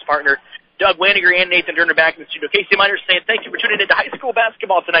broadcast partner, Doug Waniger and Nathan Turner back in the studio. Casey Miners saying thank you for tuning into high school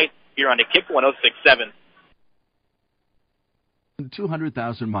basketball tonight here on the Kick 106.7.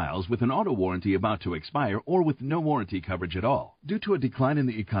 200,000 miles with an auto warranty about to expire or with no warranty coverage at all. Due to a decline in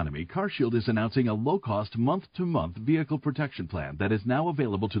the economy, CarShield is announcing a low-cost month-to-month vehicle protection plan that is now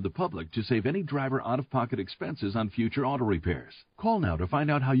available to the public to save any driver out-of-pocket expenses on future auto repairs. Call now to find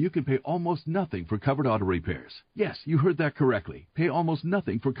out how you can pay almost nothing for covered auto repairs. Yes, you heard that correctly. Pay almost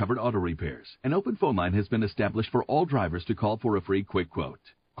nothing for covered auto repairs. An open phone line has been established for all drivers to call for a free quick quote.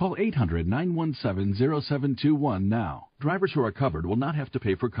 Call 800-917-0721 now. Drivers who are covered will not have to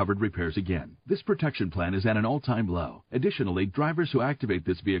pay for covered repairs again. This protection plan is at an all-time low. Additionally, drivers who activate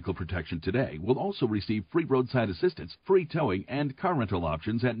this vehicle protection today will also receive free roadside assistance, free towing, and car rental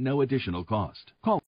options at no additional cost. Call